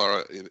whole of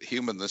our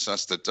humanness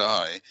has to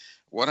die.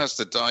 What has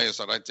to die is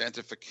our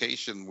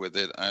identification with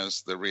it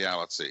as the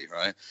reality,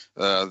 right?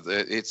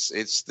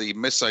 It's the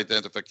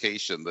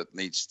misidentification that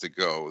needs to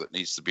go, that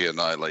needs to be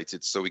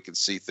annihilated, so we can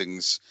see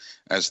things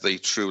as they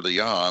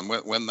truly are. And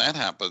when that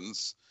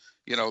happens,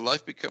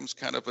 life becomes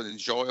kind of an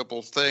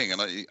enjoyable thing.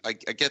 And I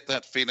get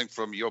that feeling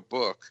from your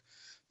book,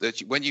 that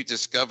when you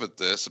discovered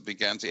this and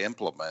began to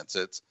implement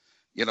it,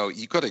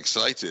 you got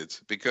excited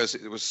because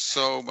it was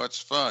so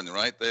much fun,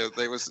 right?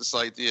 There was this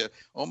idea,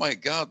 oh my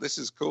God, this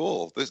is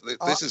cool. This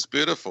is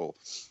beautiful.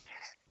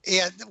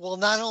 Yeah, well,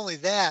 not only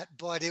that,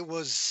 but it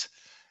was,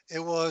 we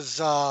were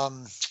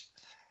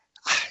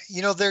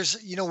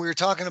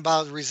talking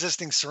about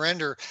resisting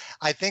surrender.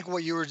 I think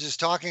what you were just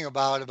talking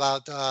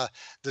about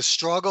the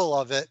struggle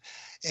of it,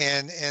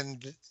 and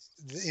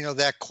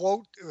that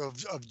quote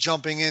of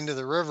jumping into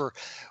the river,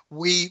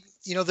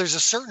 there's a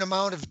certain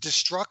amount of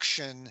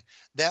destruction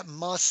that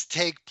must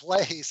take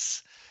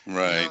place,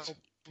 right,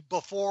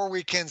 before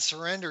we can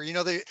surrender.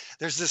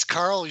 There's this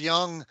Carl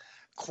Jung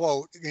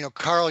quote.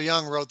 Carl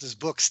Jung wrote this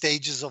book,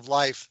 Stages of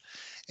Life,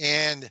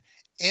 and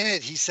in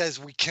it, he says,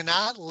 we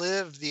cannot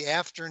live the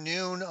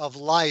afternoon of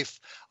life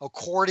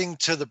according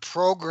to the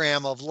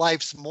program of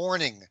life's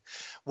morning.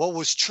 What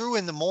was true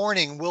in the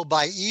morning will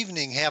by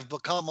evening have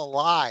become a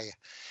lie.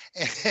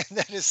 And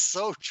that is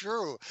so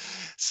true.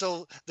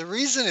 So the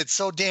reason it's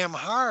so damn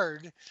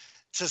hard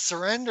to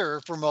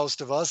surrender for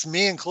most of us,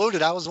 me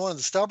included, I was one of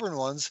the stubborn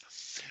ones,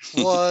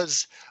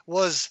 was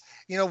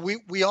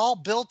we all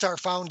built our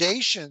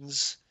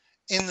foundations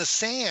in the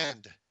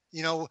sand.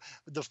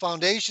 The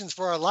foundations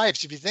for our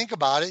lives. If you think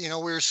about it, we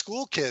were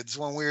school kids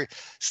when we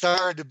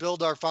started to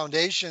build our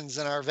foundations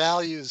and our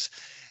values.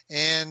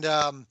 And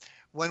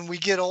when we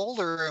get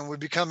older and we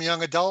become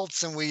young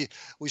adults and we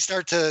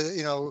start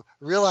to,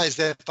 realize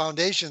that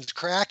foundation's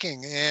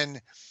cracking,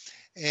 and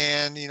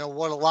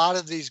what a lot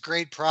of these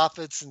great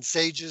prophets and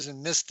sages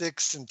and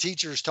mystics and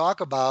teachers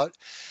talk about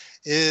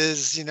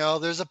is,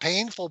 there's a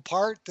painful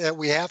part that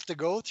we have to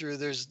go through.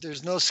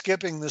 There's no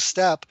skipping the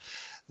step.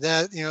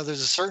 That,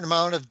 there's a certain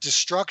amount of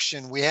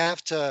destruction. We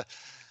have to,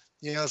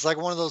 it's like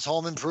one of those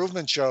home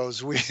improvement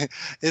shows.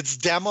 It's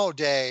demo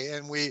day,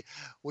 and we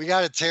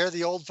got to tear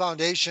the old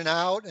foundation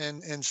out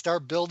and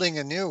start building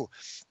anew.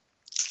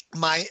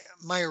 My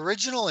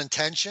original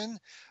intention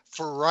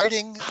for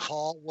writing,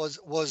 Paul,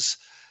 was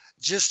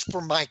just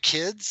for my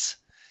kids.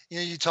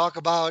 You talk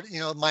about,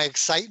 my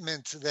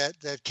excitement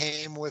that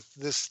came with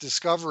this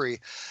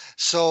discovery.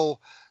 So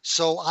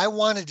I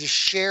wanted to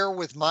share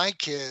with my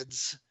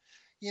kids,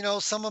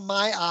 some of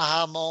my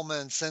aha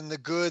moments, and the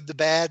good, the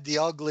bad, the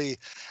ugly.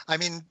 I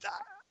mean,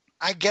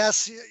 I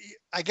guess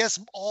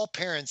all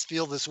parents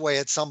feel this way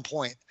at some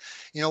point.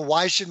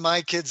 Why should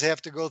my kids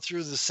have to go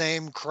through the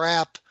same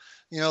crap,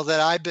 that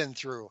I've been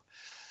through?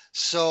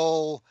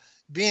 So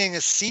being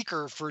a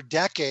seeker for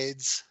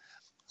decades,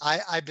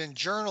 I've been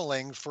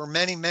journaling for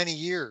many, many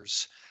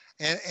years.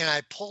 And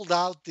I pulled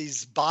out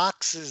these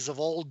boxes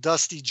of old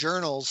dusty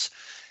journals,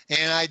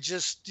 and I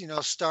just,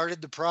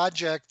 started the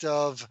project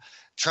of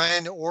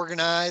trying to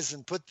organize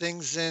and put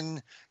things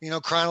in,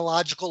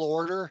 chronological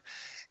order.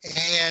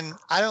 And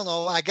I don't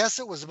know, I guess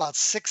it was about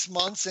 6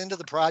 months into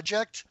the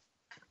project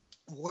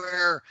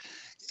where,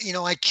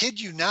 I kid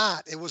you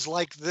not, it was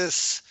like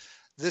this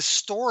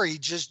story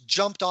just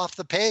jumped off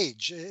the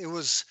page. It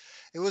was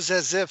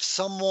as if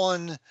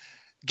someone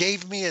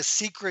gave me a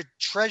secret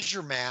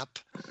treasure map,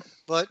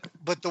 but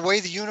the way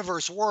the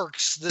universe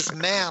works, this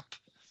map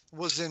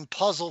was in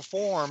puzzle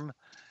form,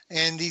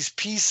 and these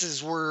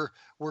pieces were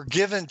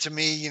given to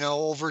me,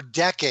 over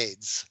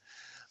decades.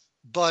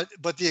 But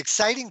the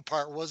exciting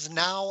part was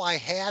now I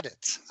had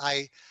it.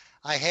 I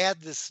had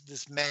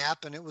this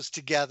map, and it was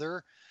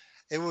together.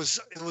 It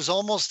was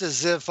almost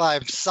as if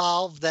I've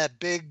solved that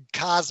big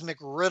cosmic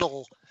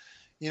riddle,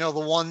 the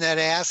one that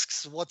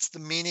asks, what's the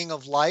meaning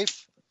of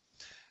life?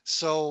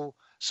 So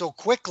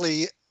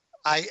quickly,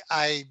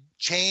 I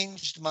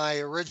changed my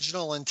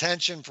original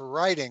intention for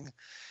writing.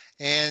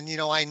 And,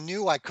 I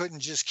knew I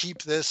couldn't just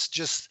keep this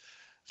just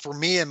for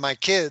me and my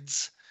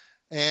kids.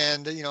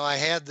 And, I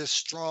had this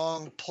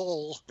strong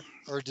pull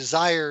or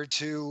desire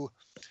to,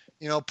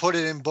 put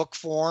it in book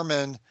form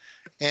and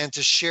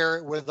to share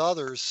it with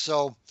others.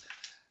 So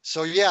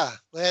yeah,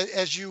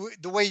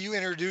 the way you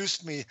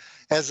introduced me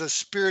as a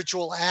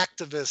spiritual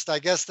activist, I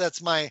guess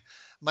that's my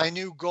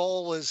new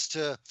goal is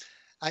to,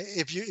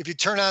 if you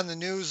turn on the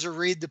news or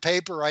read the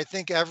paper, I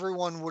think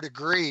everyone would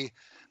agree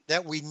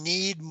that we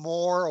need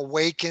more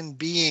awakened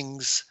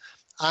beings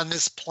on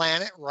this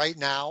planet right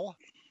now.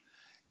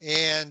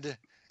 And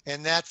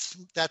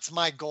that's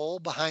my goal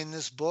behind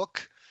this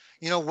book.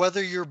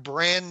 Whether you're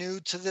brand new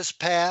to this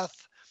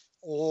path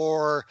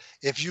or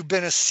if you've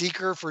been a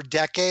seeker for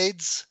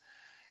decades,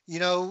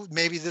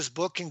 maybe this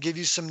book can give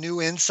you some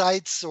new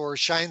insights or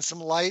shine some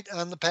light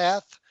on the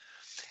path.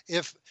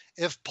 If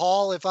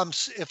Paul, if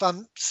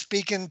I'm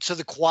speaking to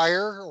the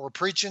choir or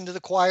preaching to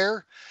the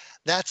choir,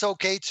 that's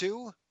okay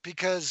too,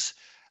 because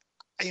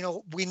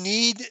we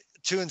need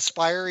to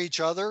inspire each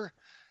other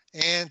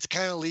and to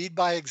kind of lead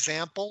by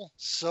example.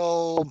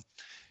 So,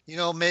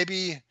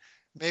 maybe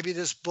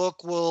this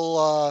book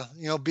will,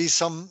 be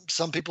some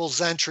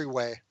people's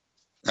entryway.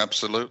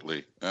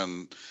 Absolutely.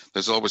 And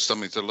there's always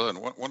something to learn.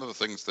 One of the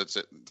things that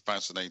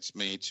fascinates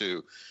me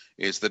too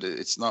is that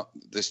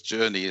this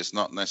journey is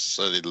not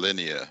necessarily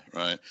linear,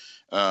 right?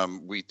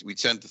 We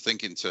tend to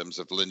think in terms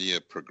of linear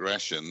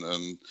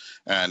progression,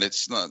 and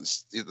it's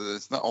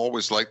not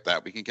always like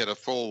that. We can get a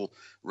full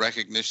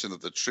recognition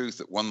of the truth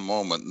at one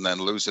moment and then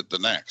lose it the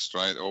next,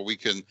 right? Or we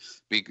can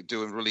be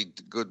doing really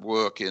good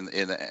work in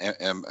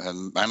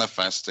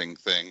manifesting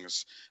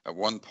things at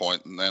one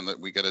point, and then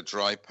we get a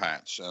dry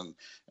patch.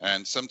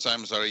 And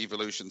sometimes our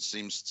evolution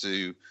seems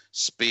to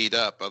speed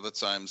up. Other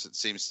times it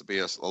seems to be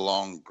a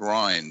long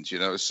grind,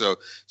 So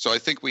I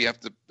think we have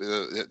to,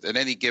 at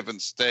any given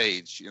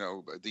stage,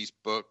 these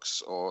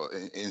books or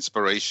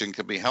inspiration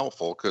can be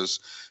helpful because,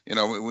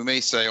 we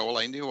may say, oh, well,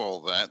 I knew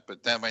all that,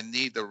 but then I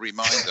need a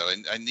reminder.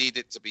 I need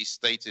it to be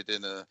stated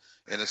in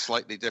a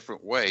slightly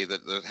different way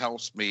that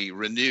helps me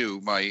renew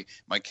my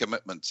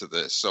commitment to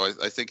this. So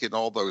I think in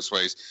all those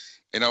ways,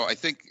 I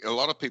think a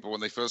lot of people,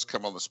 when they first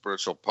come on the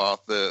spiritual path,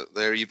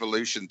 their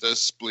evolution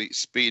does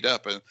speed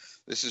up. And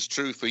this is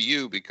true for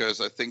you because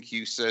I think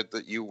you said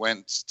that you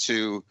went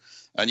to,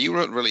 and you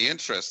weren't really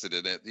interested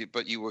in it,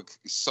 but you were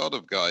sort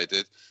of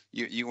guided.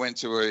 You went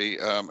to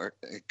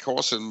a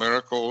Course in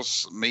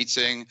Miracles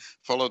meeting,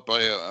 followed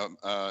by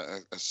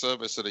a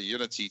service at a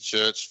Unity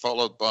church,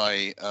 followed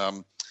by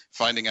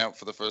finding out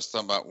for the first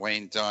time about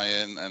Wayne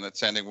Dyer and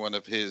attending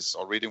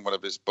reading one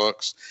of his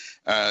books.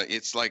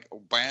 It's like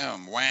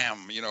bam,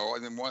 wham,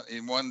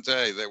 in one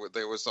day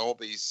there was all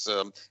these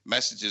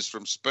messages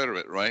from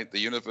spirit, right? The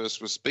universe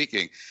was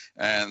speaking.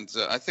 And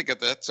I think at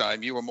that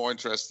time you were more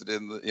interested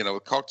in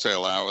the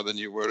cocktail hour than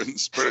you were in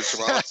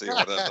spirituality or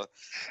whatever.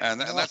 And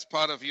that's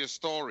part of your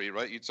story,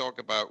 right? You talk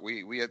about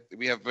we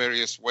have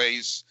various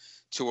ways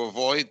to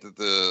avoid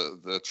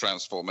the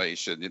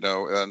transformation,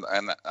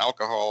 and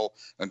alcohol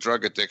and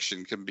drug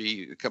addiction can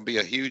be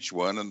a huge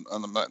one, and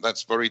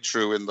that's very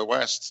true in the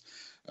West,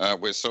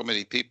 where so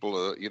many people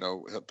are,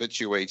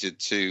 habituated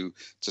to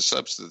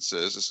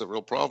substances. It's a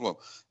real problem,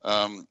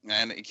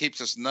 and it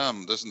keeps us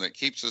numb, doesn't it? It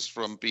keeps us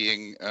from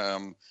being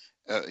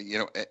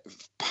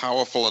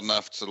powerful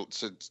enough to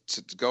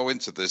go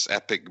into this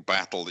epic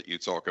battle that you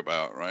talk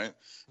about, right?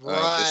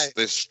 Right.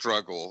 This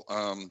struggle.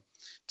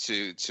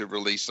 To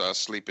release our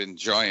sleeping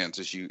giant,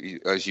 as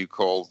you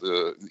call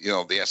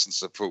the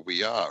essence of who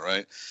we are,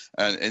 right?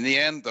 And in the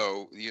end,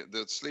 though,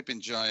 the sleeping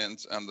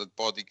giant and the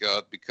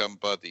bodyguard become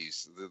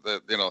buddies.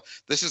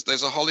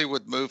 There's a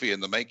Hollywood movie in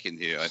the making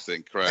here, I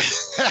think, Craig.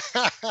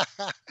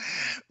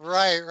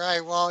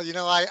 Right. Well,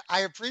 I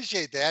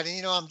appreciate that,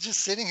 and I'm just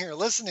sitting here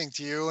listening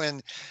to you,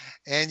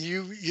 and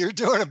you're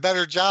doing a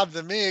better job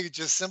than me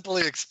just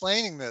simply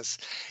explaining this.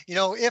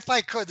 If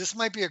I could, this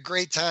might be a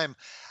great time.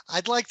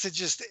 I'd like to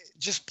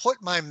just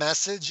put my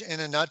message in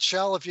a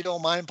nutshell, if you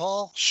don't mind,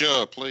 Paul.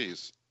 Sure,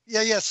 please.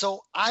 Yeah.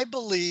 So I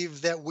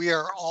believe that we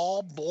are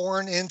all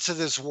born into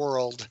this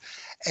world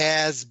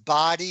as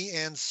body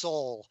and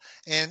soul.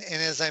 And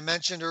as I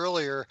mentioned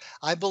earlier,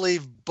 I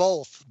believe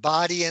both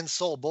body and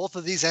soul, both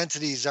of these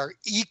entities are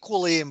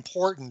equally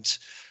important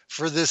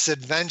for this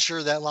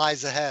adventure that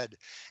lies ahead.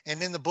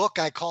 And in the book,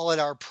 I call it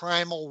our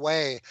primal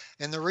way.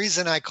 And the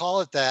reason I call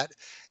it that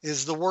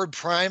is the word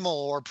primal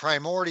or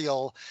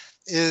primordial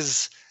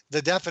is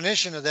the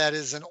definition of that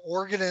is an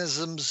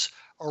organism's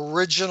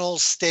original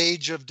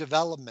stage of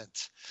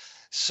development.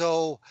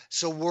 So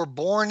we're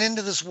born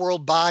into this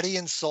world, body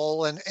and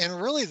soul.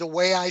 And really the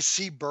way I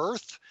see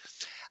birth,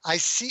 I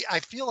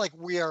feel like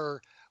we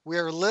are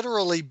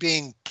literally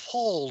being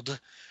pulled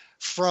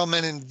from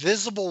an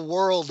invisible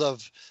world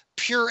of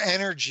pure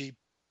energy,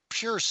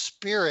 pure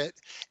spirit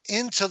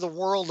into the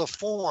world of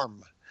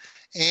form.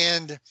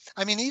 And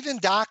I mean, even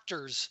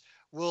doctors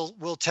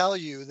will tell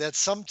you that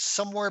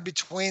somewhere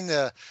between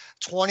the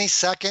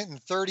 22nd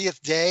and 30th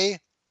day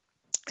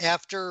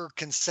after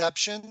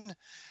conception,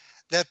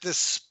 that this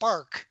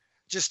spark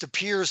just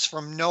appears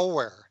from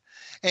nowhere.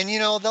 And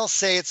they'll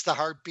say it's the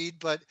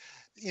heartbeat, but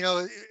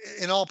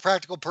in all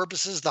practical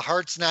purposes, the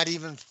heart's not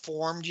even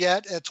formed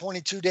yet at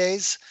 22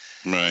 days.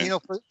 Right.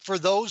 For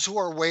those who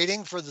are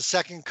waiting for the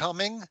second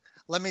coming,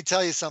 let me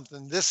tell you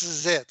something. This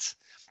is it.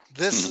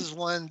 This is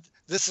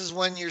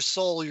when your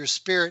soul, your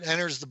spirit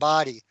enters the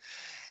body.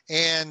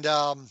 And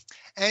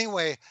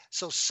anyway,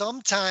 so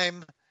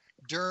sometime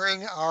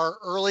during our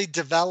early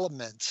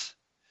development,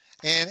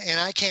 and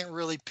I can't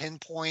really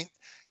pinpoint,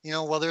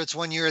 whether it's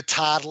when you're a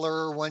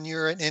toddler or when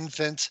you're an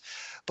infant,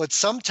 but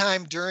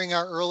sometime during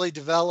our early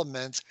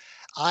development,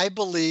 I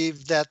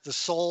believe that the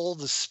soul,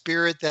 the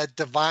spirit, that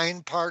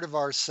divine part of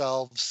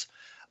ourselves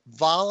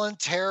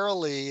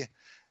voluntarily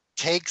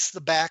takes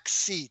the back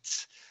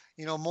seat,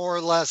 more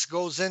or less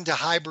goes into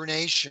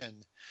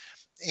hibernation.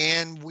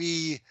 And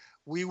we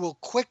will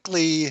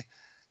quickly,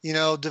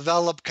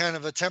 develop kind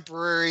of a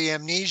temporary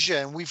amnesia,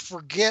 and we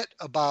forget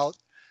about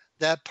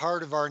that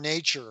part of our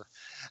nature.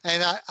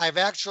 And I've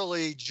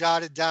actually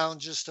jotted down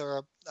just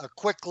a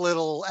quick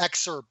little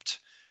excerpt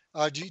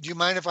Do you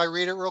mind if I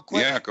read it real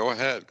quick? Yeah, go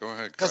ahead. Go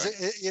ahead, Because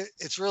Craig.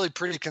 it's really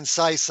pretty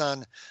concise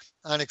on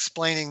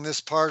explaining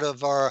this part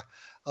of our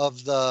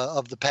of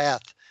the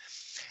path.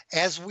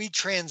 As we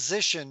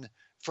transition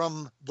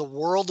from the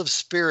world of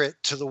spirit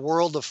to the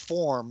world of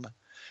form,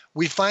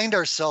 we find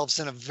ourselves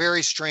in a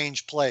very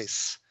strange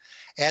place.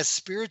 As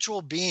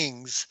spiritual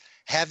beings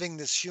having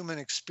this human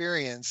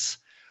experience,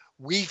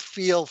 we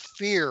feel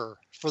fear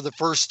for the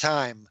first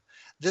time.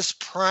 This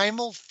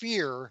primal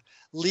fear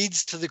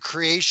leads to the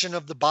creation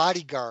of the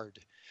bodyguard,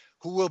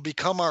 who will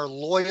become our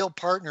loyal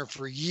partner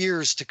for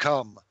years to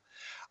come.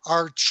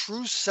 Our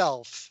true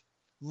self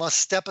must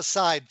step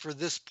aside for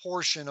this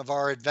portion of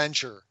our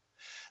adventure.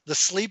 The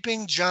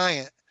sleeping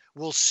giant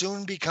will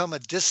soon become a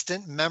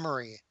distant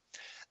memory.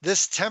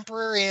 This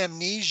temporary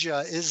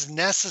amnesia is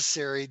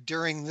necessary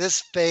during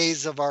this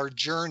phase of our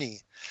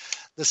journey.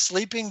 The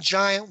sleeping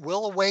giant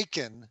will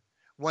awaken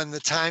when the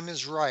time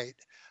is right,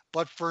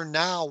 but for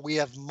now we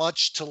have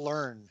much to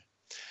learn.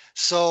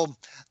 So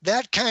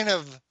that kind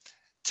of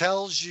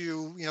tells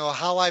you,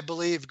 how I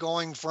believe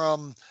going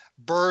from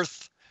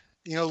birth,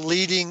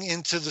 leading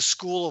into the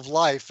school of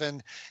life.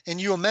 And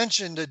you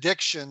mentioned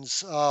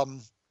addictions.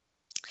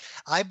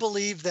 I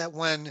believe that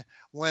when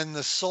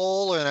the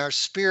soul and our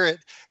spirit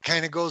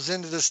kind of goes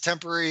into this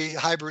temporary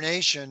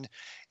hibernation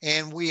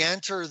and we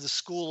enter the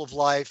school of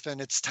life, and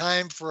it's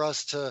time for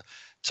us to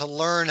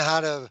learn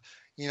how to,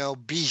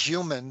 be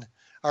human.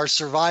 Our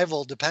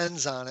survival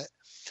depends on it.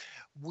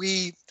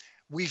 We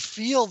we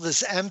feel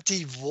this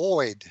empty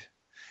void,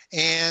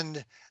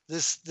 and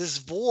this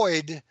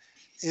void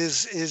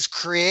is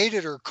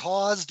created or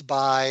caused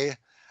by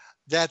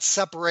that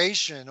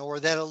separation or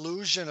that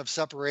illusion of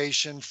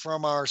separation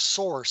from our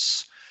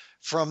source,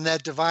 from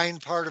that divine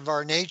part of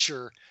our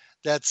nature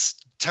that's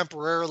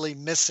temporarily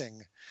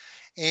missing.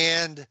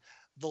 And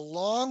the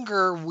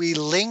longer we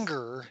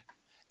linger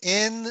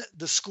in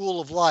the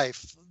school of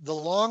life, the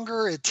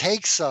longer it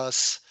takes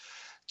us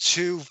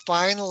to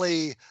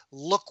finally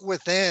look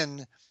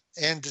within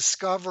and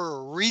discover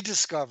or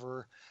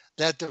rediscover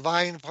that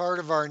divine part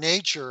of our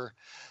nature,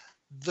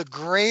 the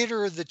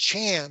greater the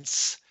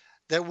chance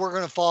that we're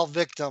going to fall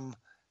victim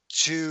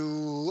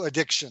to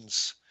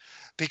addictions,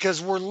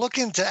 because we're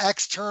looking to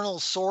external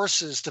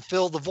sources to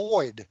fill the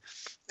void.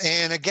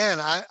 And again,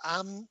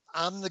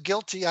 I'm the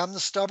guilty, I'm the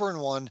stubborn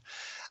one.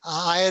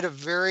 I had a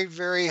very,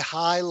 very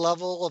high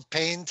level of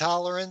pain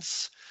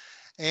tolerance,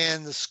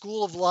 and the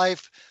school of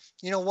life,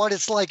 you know what?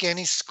 It's like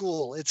any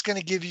school. It's going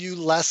to give you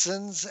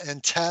lessons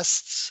and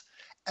tests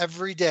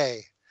every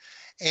day.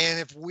 And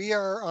if we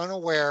are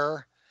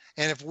unaware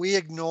and if we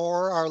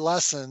ignore our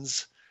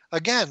lessons,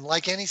 again,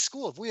 like any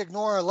school, if we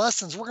ignore our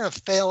lessons, we're going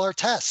to fail our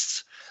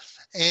tests.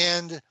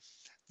 And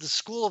the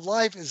school of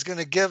life is going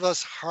to give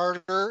us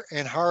harder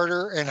and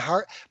harder and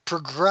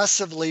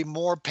progressively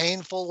more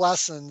painful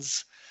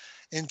lessons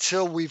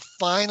until we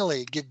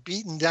finally get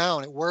beaten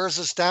down. It wears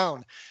us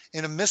down.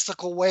 In a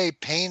mystical way,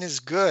 pain is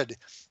good.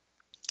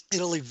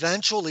 It'll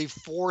eventually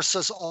force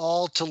us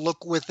all to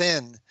look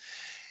within.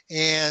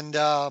 And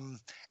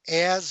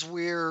as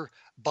we're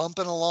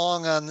bumping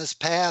along on this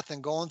path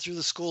and going through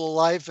the school of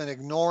life and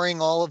ignoring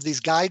all of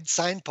these guide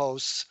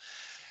signposts,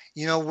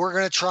 we're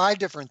going to try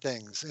different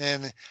things.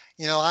 And,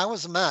 I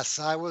was a mess.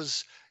 I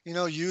was,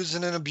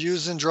 using and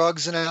abusing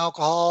drugs and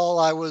alcohol.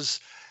 I was,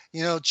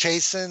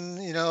 chasing,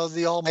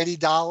 the almighty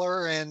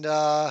dollar. And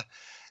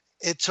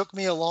it took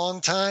me a long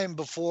time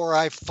before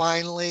I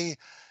finally,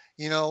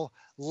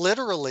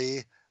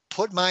 literally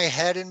put my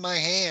head in my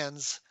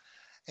hands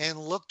and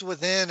looked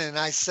within, and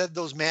I said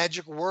those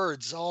magic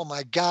words, "Oh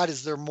my God,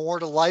 is there more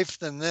to life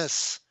than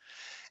this?"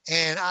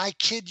 And I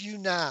kid you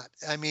not.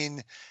 I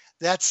mean,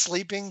 that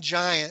sleeping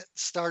giant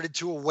started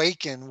to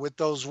awaken with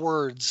those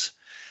words.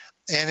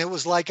 And it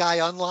was like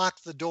I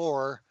unlocked the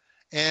door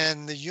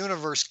and the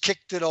universe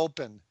kicked it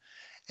open.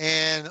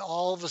 And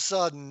all of a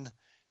sudden,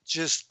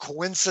 just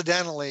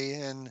coincidentally,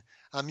 and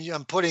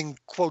I'm putting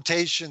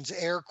quotations,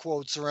 air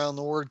quotes around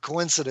the word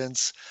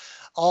coincidence,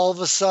 all of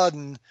a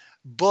sudden,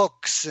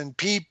 books and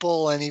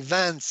people and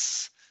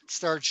events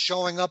start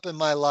showing up in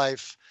my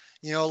life.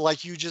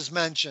 Like you just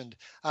mentioned,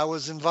 I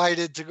was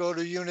invited to go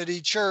to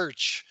Unity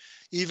Church,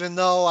 even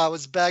though I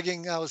was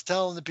begging, I was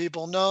telling the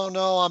people, no,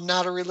 I'm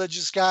not a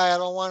religious guy. I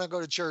don't want to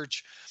go to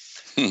church.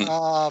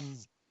 And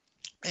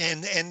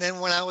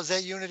then when I was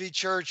at Unity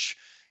Church,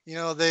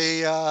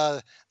 they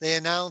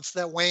announced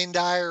that Wayne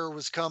Dyer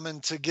was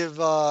coming to give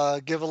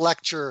a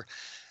lecture,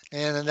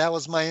 and that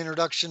was my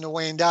introduction to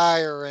Wayne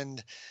Dyer.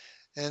 And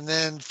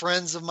then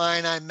friends of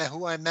mine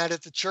who I met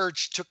at the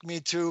church took me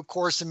to A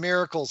Course in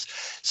Miracles.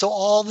 So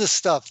all this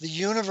stuff, the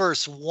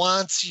universe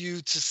wants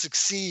you to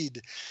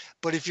succeed,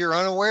 but if you're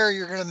unaware,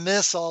 you're going to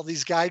miss all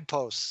these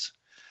guideposts.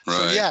 Right.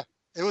 So yeah,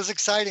 it was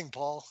exciting,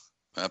 Paul.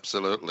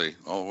 Absolutely,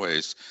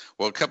 always.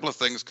 Well, a couple of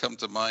things come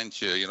to mind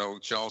here.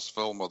 Charles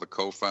Fillmore, the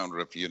co-founder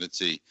of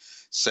Unity,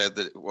 said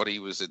that what he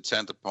was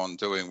intent upon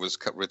doing was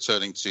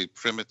returning to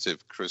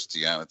primitive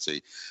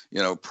Christianity,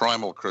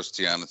 primal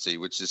Christianity,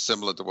 which is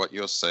similar to what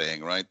you're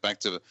saying, right? Back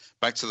to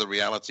the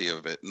reality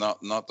of it,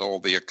 not all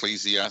the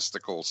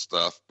ecclesiastical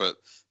stuff, but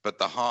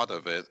the heart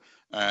of it.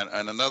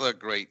 And another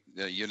great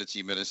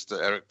Unity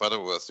minister, Eric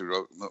Butterworth, who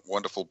wrote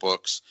wonderful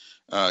books,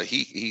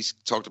 he's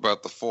talked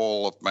about the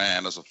fall of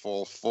man as a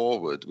fall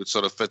forward, which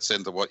sort of fits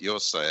into what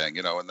you're saying,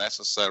 a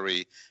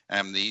necessary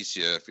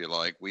amnesia, if you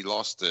like. We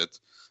lost it,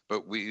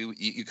 but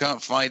you can't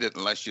find it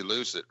unless you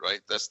lose it, right?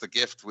 That's the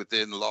gift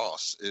within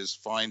loss, is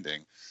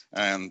finding.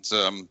 And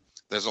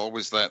there's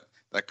always that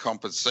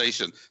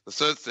compensation. The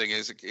third thing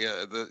is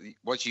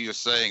what you're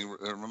saying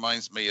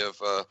reminds me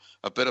of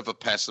a bit of a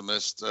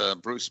pessimist,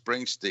 Bruce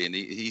Springsteen.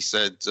 He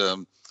said,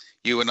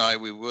 you and I,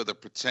 we were the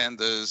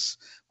pretenders.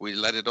 We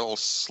let it all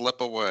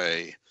slip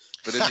away.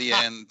 But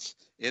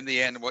in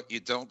the end, what you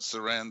don't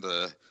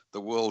surrender,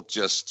 the world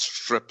just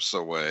strips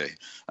away.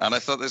 And I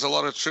thought there's a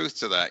lot of truth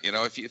to that.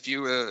 If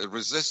you are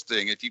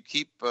resisting, if you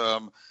keep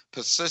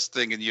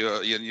persisting in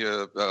your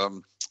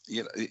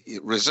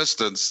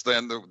resistance,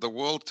 then the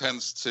world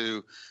tends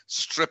to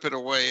strip it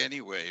away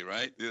anyway,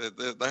 right?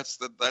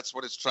 That's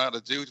what it's trying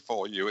to do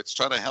for you. It's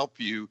trying to help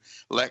you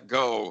let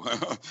go.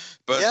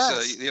 But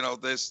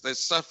Yes. There's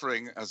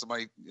suffering, as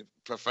my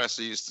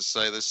professor used to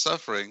say. There's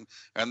suffering,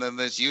 and then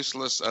there's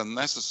useless,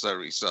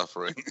 unnecessary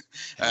suffering.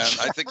 And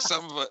I think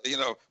some of it,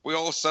 we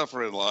all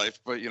suffer in life,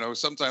 but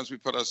sometimes we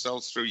put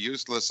ourselves through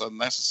useless,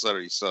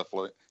 unnecessary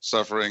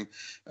suffering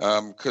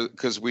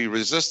because we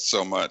resist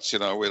so much.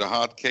 With the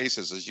hard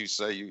cases, as you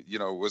say,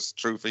 was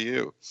true for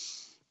you.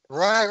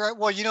 Right.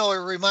 Well, it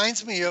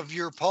reminds me of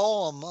your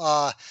poem,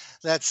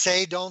 that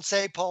Say, Don't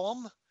Say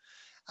poem.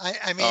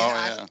 I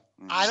mean,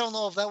 I don't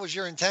know if that was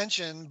your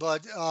intention,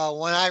 but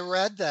when I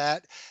read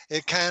that,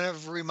 it kind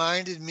of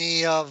reminded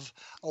me of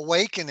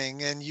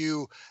awakening, and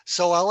you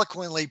so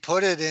eloquently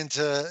put it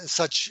into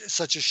such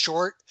a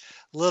short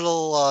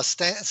little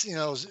stance,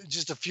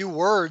 just a few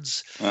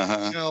words.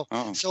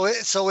 Oh. So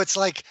it's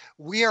like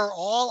we are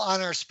all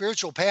on our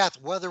spiritual path,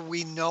 whether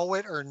we know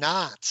it or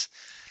not.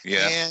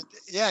 Yeah. And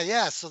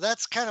yeah. So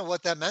that's kind of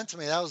what that meant to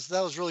me. That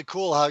was really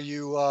cool how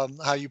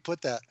you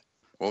put that.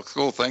 Well,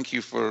 cool. Thank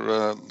you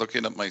for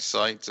looking at my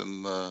site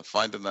and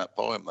finding that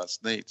poem.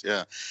 That's neat.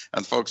 Yeah.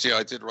 And folks,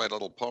 I did write a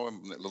little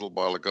poem a little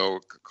while ago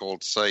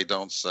called Say,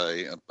 Don't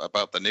Say,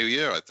 about the new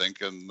year, I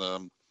think.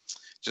 And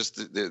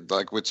just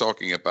like we're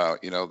talking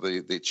about,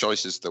 the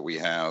choices that we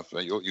have.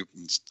 You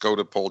can go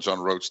to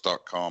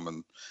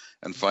pauljohnroach.com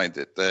and find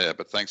it there.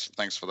 But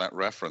thanks for that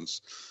reference.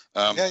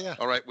 Yeah.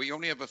 All right, we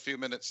only have a few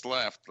minutes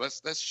left.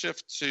 Let's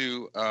shift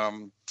to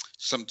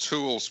some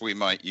tools we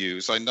might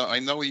use. I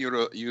know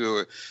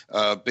you're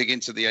big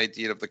into the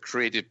idea of the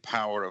creative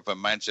power of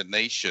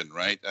imagination,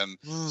 right? And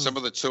some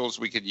of the tools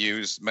we can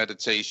use: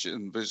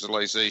 meditation,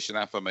 visualization,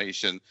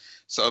 affirmation.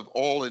 So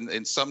all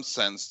in some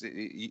sense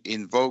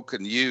invoke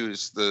and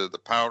use the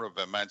power of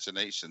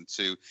imagination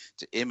to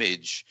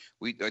image.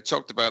 I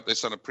talked about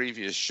this on a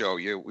previous show.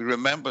 We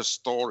remember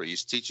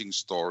stories, teaching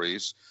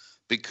stories,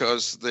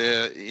 because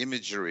they're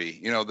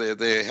imagery,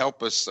 they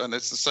help us. And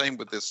it's the same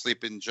with the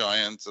sleeping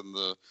giant and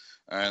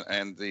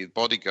the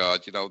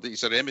bodyguard.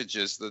 These are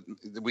images that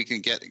we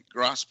can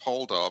grasp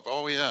hold of.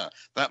 Oh yeah,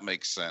 that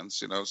makes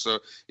sense. So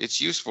it's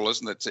useful,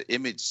 isn't it, to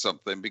image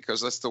something, because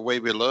that's the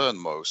way we learn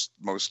most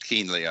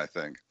keenly, I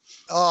think.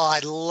 Oh, I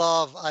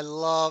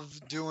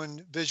love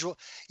doing visual.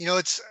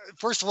 It's,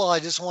 first of all, I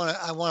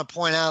want to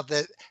point out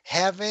that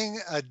having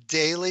a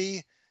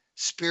daily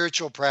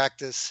spiritual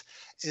practice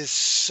is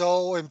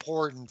so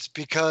important,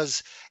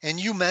 because, and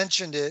you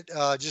mentioned it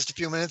just a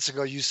few minutes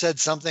ago, you said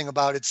something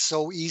about it's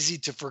so easy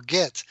to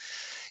forget.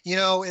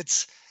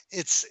 It's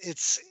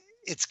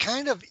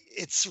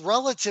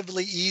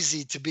relatively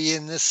easy to be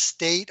in this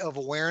state of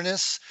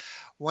awareness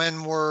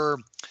when we're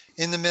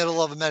in the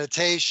middle of a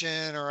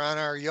meditation or on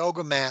our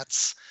yoga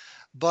mats,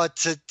 but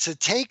to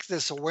take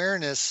this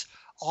awareness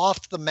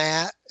off the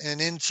mat and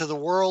into the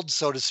world,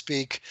 so to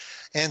speak,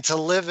 and to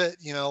live it,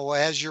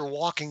 as you're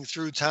walking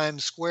through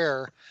Times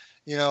Square,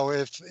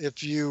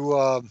 if you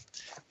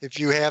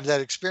have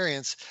that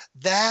experience,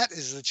 that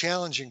is the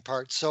challenging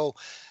part. So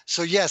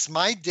yes,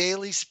 my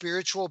daily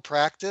spiritual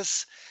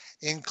practice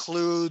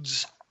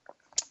includes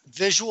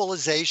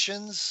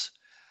visualizations,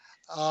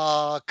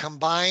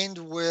 combined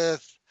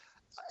with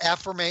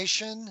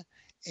affirmation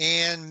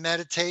and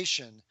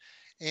meditation.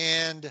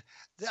 And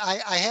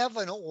I have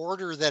an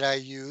order that I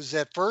use.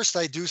 At first,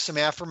 I do some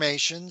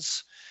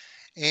affirmations,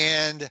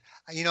 and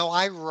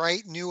I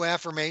write new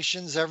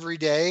affirmations every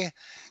day,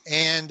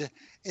 and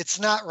it's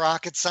not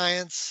rocket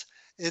science.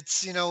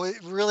 It's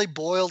it really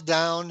boiled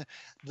down.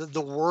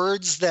 The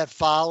words that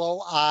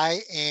follow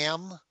 "I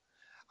am"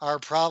 are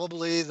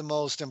probably the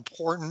most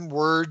important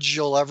words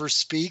you'll ever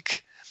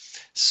speak.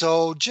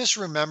 So just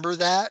remember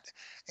that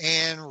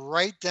and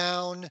write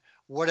down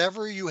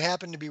whatever you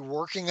happen to be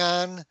working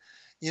on,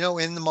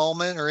 in the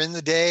moment or in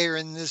the day or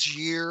in this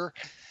year.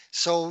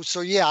 So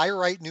yeah, I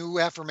write new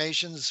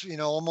affirmations,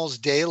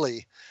 almost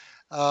daily.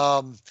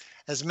 Um,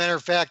 as a matter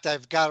of fact,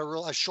 I've got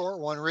a short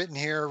one written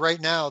here right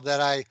now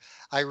that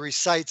I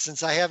recite.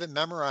 Since I haven't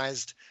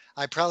memorized,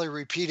 I probably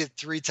repeat it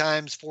 3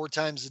 times, 4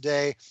 times a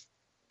day.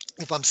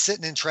 If I'm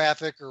sitting in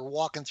traffic or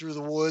walking through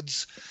the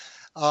woods,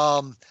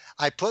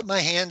 I put my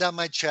hand on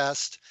my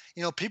chest.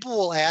 People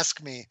will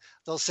ask me,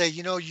 they'll say,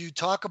 you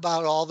talk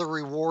about all the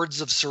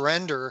rewards of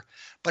surrender,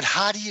 but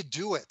how do you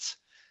do it?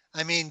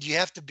 I mean, do you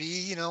have to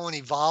be, an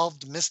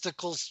evolved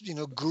mystical,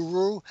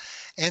 guru?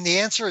 And the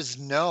answer is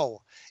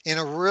no. In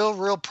a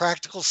real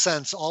practical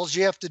sense, all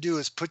you have to do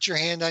is put your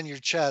hand on your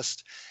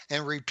chest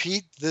and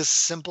repeat this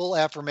simple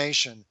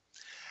affirmation.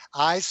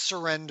 I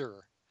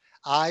surrender.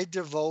 I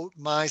devote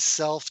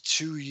myself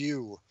to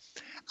you.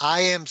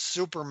 I am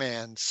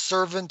Superman,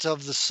 servant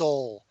of the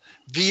soul,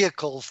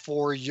 vehicle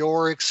for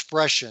your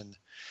expression.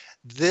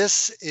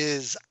 This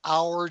is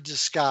our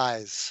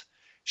disguise.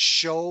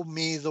 Show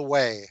me the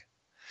way.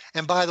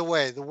 And by the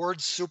way, the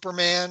word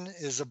Superman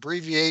is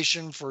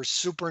abbreviation for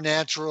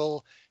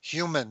supernatural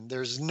human.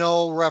 There's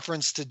no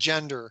reference to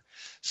gender.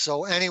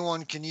 So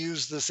anyone can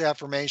use this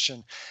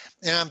affirmation.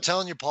 And I'm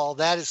telling you, Paul,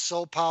 that is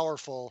so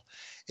powerful.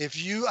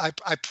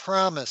 I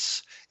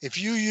promise, if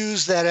you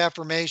use that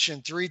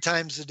affirmation 3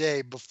 times a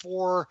day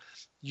before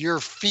your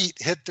feet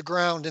hit the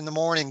ground in the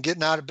morning,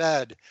 getting out of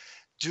bed,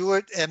 do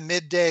it at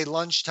midday,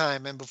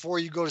 lunchtime, and before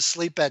you go to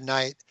sleep at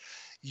night,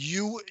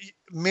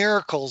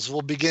 miracles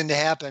will begin to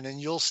happen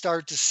and you'll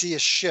start to see a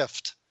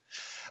shift.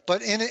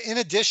 But in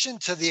addition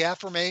to the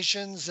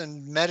affirmations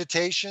and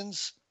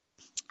meditations,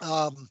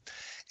 and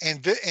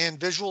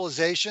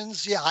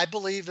visualizations, yeah, I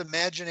believe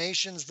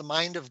imagination's the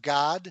mind of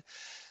God.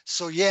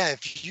 So yeah,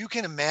 if you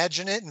can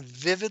imagine it and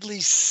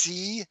vividly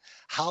see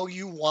how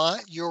you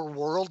want your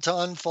world to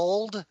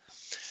unfold,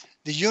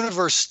 the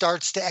universe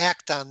starts to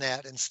act on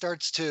that and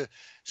starts to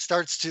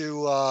set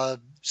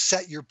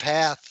your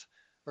path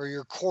or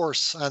your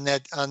course on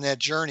that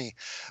journey.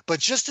 But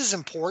just as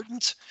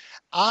important,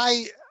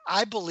 I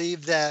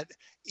believe that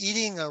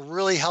eating a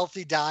really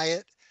healthy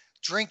diet,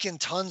 drinking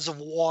tons of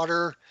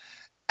water,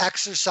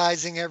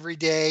 exercising every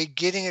day,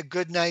 getting a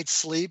good night's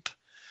sleep.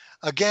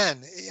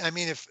 Again, I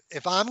mean, if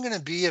I'm going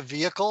to be a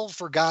vehicle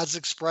for God's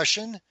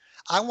expression,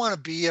 I want to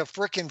be a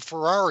freaking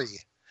Ferrari.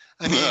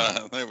 I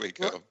mean, there we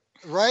go.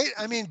 Right?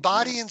 I mean,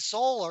 body and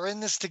soul are in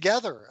this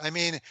together. I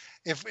mean,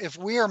 if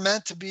we are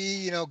meant to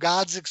be,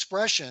 God's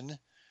expression,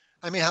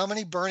 I mean, how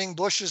many burning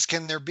bushes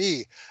can there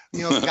be?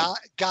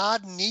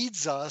 God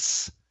needs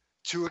us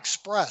to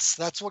express.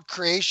 That's what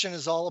creation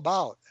is all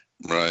about.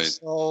 Right.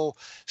 So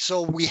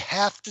we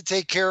have to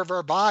take care of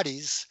our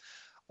bodies,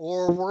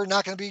 or we're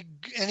not going to be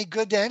any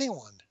good to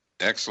anyone.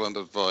 Excellent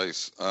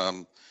advice.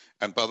 And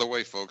by the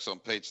way, folks, on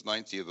page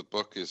 90 of the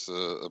book is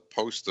a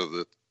poster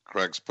that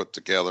Craig's put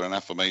together, an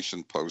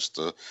affirmation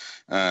poster,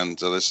 and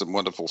there's some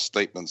wonderful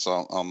statements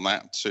on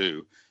that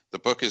too. The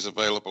book is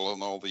available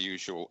on all the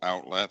usual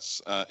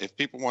outlets. If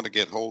people want to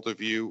get hold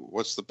of you,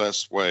 what's the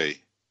best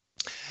way?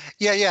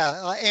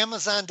 Yeah.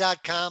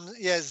 Amazon.com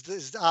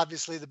is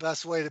obviously the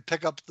best way to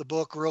pick up the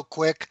book real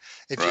quick.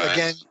 If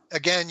Right.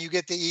 again, you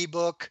get the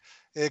ebook,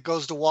 it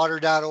goes to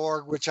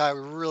water.org, which I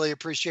really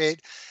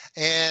appreciate.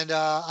 And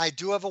I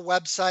do have a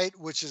website,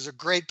 which is a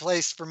great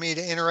place for me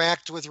to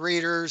interact with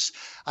readers.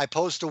 I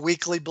post a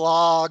weekly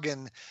blog,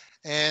 and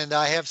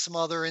I have some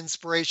other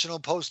inspirational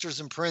posters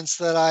and prints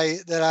that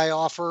I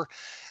offer.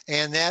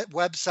 And that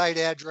website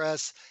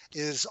address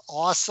is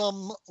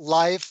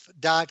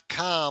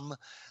awesomelife.com.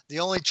 The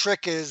only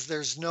trick is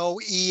there's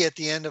no E at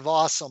the end of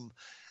awesome.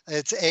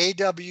 It's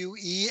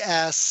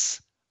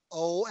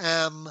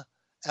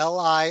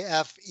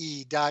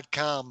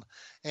AWESOMLIFE.com.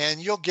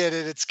 And you'll get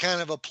it. It's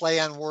kind of a play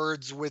on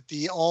words with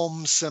the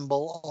Om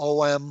symbol,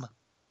 OM.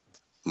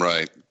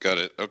 Right. Got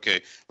it.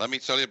 Okay. Let me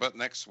tell you about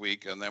next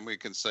week, and then we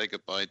can say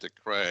goodbye to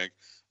Craig.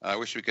 I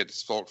wish we could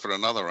talk for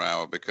another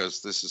hour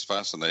because this is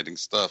fascinating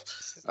stuff.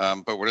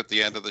 But we're at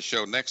the end of the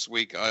show. Next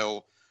week,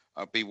 I'll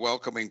be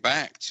welcoming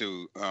back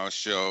to our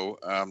show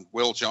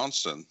Will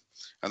Johnson.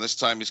 And this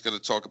time he's going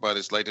to talk about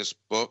his latest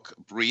book,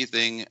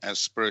 Breathing as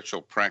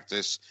Spiritual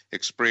Practice,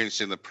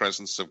 Experiencing the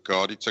Presence of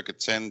God. He took a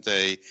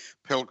 10-day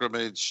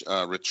pilgrimage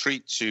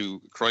retreat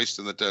to Christ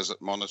in the Desert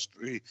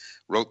Monastery,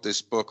 wrote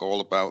this book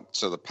all about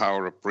the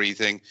power of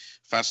breathing.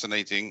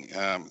 Fascinating.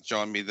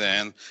 Join me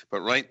then.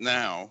 But right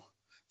now,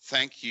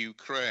 thank you,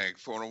 Craig,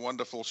 for a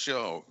wonderful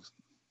show.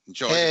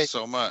 Enjoyed it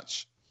so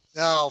much.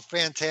 No,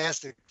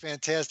 fantastic.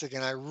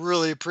 And I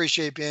really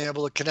appreciate being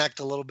able to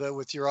connect a little bit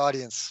with your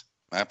audience.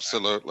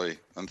 Absolutely.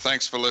 And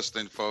thanks for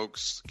listening,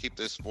 folks. Keep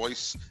this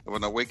voice of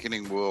an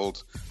awakening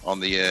world on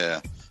the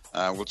air.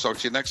 We'll talk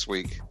to you next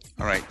week.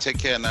 All right. Take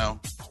care now.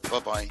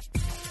 Bye-bye.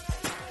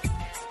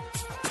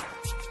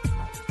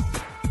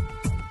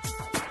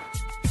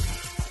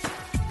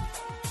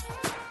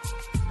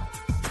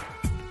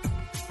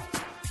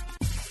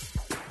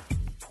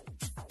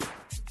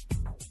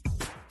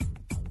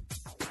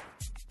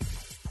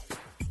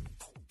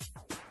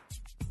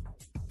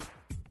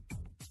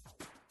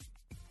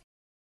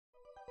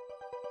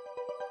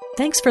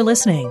 Thanks for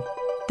listening.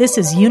 This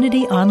is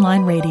Unity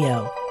Online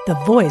Radio, the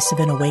voice of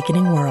an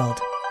awakening world.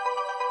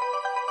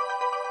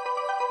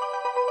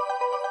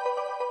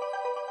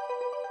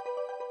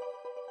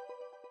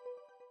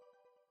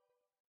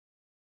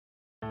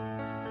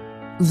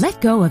 Let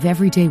go of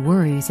everyday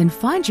worries and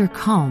find your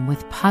calm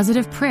with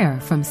positive prayer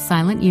from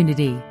Silent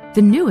Unity,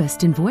 the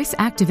newest in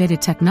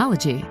voice-activated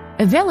technology,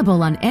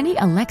 available on any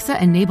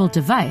Alexa-enabled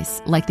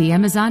device like the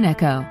Amazon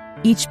Echo.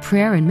 Each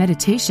prayer and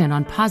meditation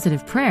on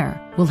positive prayer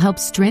will help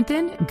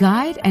strengthen,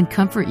 guide, and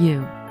comfort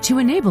you. To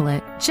enable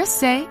it, just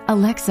say,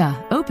 "Alexa,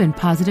 open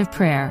positive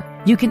prayer."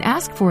 You can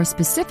ask for a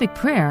specific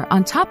prayer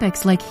on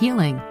topics like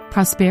healing,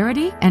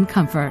 prosperity, and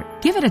comfort.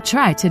 Give it a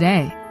try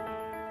today.